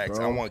of that, facts.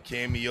 bro. I want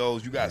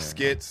cameos. You got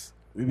skits.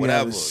 We be whatever,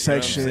 having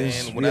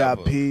sections, you know what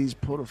I'm saying? VIPs.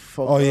 Pull the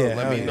fuck Oh, up. yeah,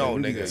 Let me yeah. know,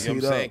 We nigga. get You know what I'm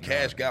teed saying? up.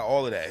 Cash got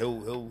all of that.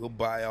 He'll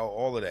buy out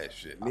all of that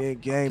shit. Me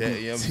and Gang Okay, be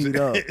you know what I'm teed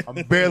up. saying?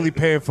 I'm barely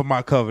paying for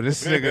my cover.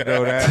 This nigga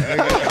know that.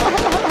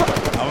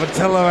 I'm gonna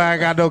tell him I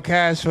ain't got no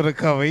cash for the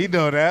cover. He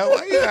know that.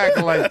 Why you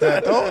acting like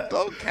that?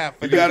 Don't cap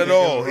for He got it niggas,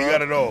 all. bro. He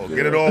got it all.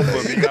 Get it all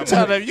for me.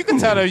 You can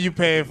tell them you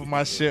paying for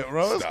my shit,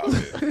 bro. Stop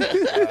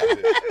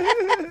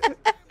it.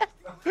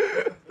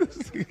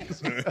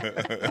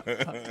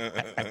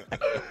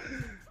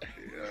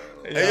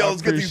 Hey, yo,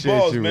 let's get these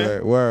balls,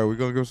 man. Where we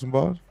gonna give some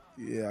balls?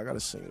 Yeah, I gotta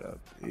sing it up.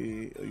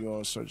 You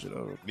wanna search it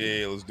up?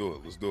 Yeah, let's do it.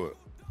 Let's do it.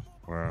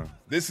 Wow.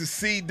 This is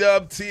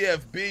C-Dub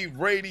TFB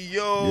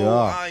Radio. Yeah.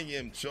 I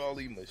am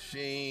Charlie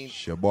Machine.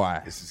 Your boy.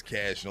 This is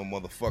Cash No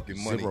Motherfucking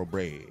Money. Zero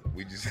bread.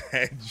 We just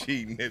had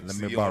G Gnipsey. Let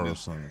me on borrow this.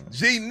 some.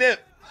 G Nip.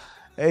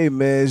 Hey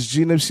man, it's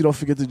Gnipsey. Don't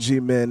forget the G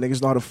man.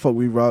 Niggas know how the fuck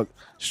we rock.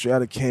 Straight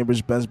out of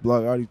Cambridge, Ben's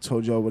block. I already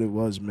told y'all what it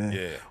was, man.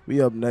 Yeah.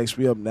 We up next.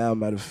 We up now.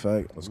 Matter of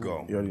fact. Let's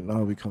go. You already know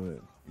how we come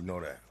in. You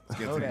know that.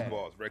 Let's get to these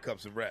balls. Red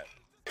Cups and Rap.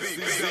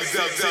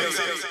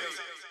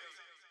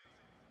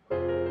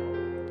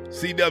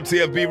 C-Dub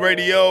TFB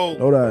Radio.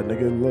 Know that,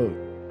 nigga. Look.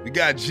 We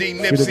got G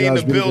Free Gnipsey in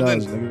the guys, be building.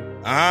 guys,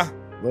 nigga. Uh-huh.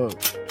 Look.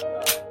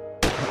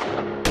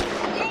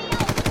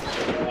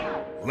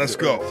 Let's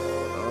go.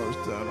 Oh,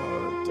 it's down all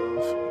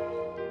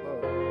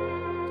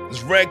that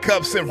It's Red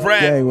Cups and stuff.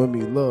 Rap. Gang with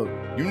me. Look.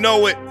 You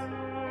know it.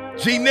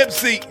 G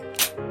Gnipsey.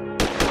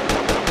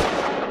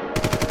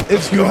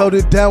 If you held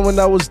it down when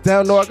I was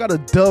down, no, I got a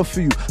dub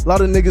for you. A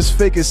lot of niggas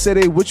fake and say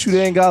they with you,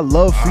 they ain't got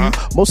love for you.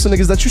 Most of the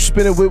niggas that you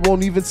spinning with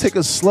won't even take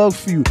a slug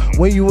for you.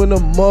 When you in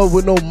the mud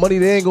with no money,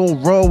 they ain't gonna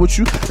run with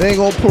you. They ain't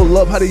gonna pull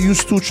up how they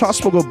used to, try to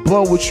smoke a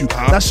blunt with you.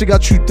 That shit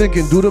got you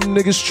thinking, do them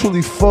niggas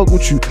truly fuck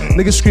with you?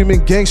 Niggas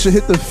screaming gangster,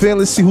 hit the fan,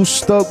 let's see who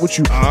stuck with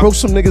you. Broke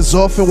some niggas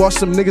off and watch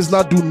them niggas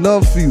not do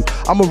none for you.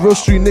 I'm a real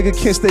street nigga,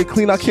 can't stay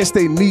clean, I can't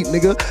stay neat,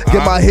 nigga.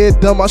 Get my head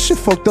done, my shit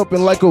fucked up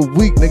in like a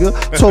week, nigga.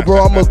 Told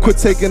bro I'ma quit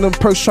taking them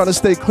perks, trying to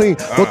stay clean.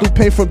 Go through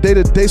pain from day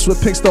to day, so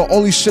pink's the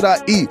only shit I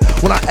eat.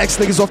 When I X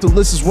niggas off the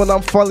list is when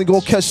I'm finally gonna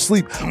catch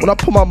sleep. When I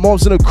put my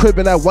moms in a crib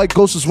and that white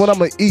ghost is when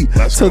I'ma eat.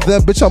 Till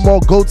then, bitch, I'm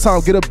on go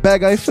time. Get a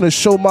bag, I ain't finna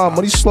show mine.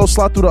 Money slow,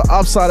 slide through the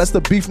outside. That's the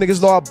beef,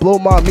 niggas know I blow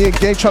mine. Me and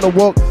gang tryna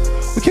walk.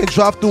 We can't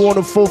drive through on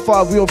the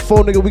 4-5. We on 4,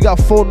 nigga. We got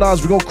 4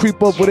 9s. We gon'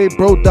 creep up where they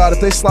bro died.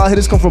 If they slide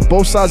hitters come from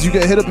both sides, you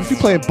get hit up. If you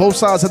playing both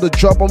sides, had to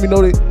drop on me.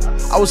 Know they.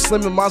 I was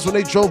slimming mines when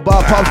they drove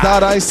by. Pops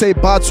died. I ain't say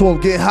bye to him.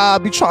 Get high, I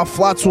be trying to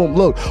fly to him.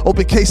 Look,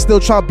 open case still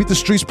trying to beat the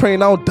streets,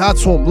 praying I don't die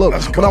to him. Look,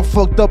 when I'm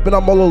fucked up and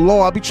I'm all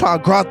alone, I be trying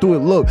to grind through it.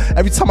 Look,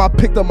 every time I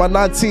picked up my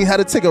 19, had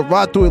to take a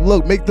ride through it.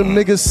 Look, make them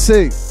niggas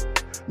sick.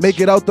 Make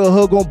it out the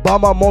hood, gon' buy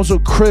my mom's a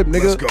crib,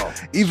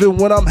 nigga. Even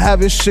when I'm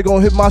having shit,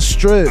 gon' hit my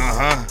strip.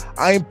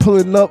 I ain't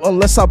pulling up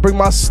unless I bring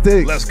my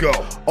stick. Let's go.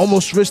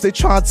 Almost rich, they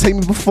tryna take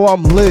me before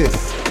I'm lit.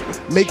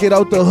 Make it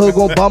out the hood,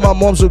 gon' buy my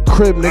mom's a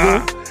crib,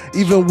 nigga.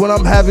 Even when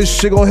I'm having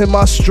shit, gon' hit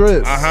my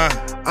strip.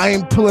 I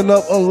ain't pulling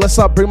up unless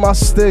I bring my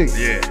stick.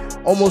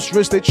 Almost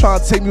rich, they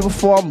tryna take me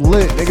before I'm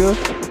lit, nigga.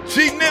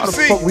 G How the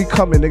Gnipsey. fuck we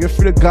coming, nigga?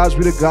 Free the guys,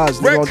 we the guys.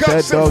 Nigga on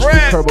Dead Dogs, free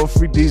Turbo,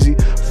 free DZ,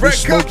 free Red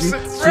Cups Smokey,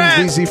 and free Rap.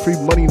 Weezy, free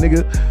Money,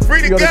 nigga.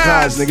 Free the other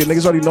guys. nigga.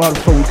 Niggas already know how the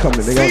fuck we coming,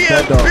 nigga. On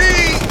Dead Dogs.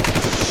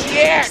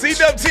 TFB.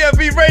 C-Dub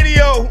TFB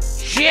Radio.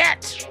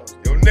 Shit.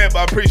 Yo, Nip,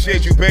 I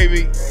appreciate you,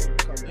 baby.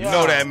 You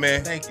know that,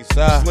 man. Thank you,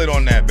 sir. Slid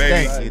on that,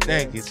 baby.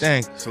 Thank you.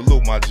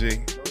 Salute, my G.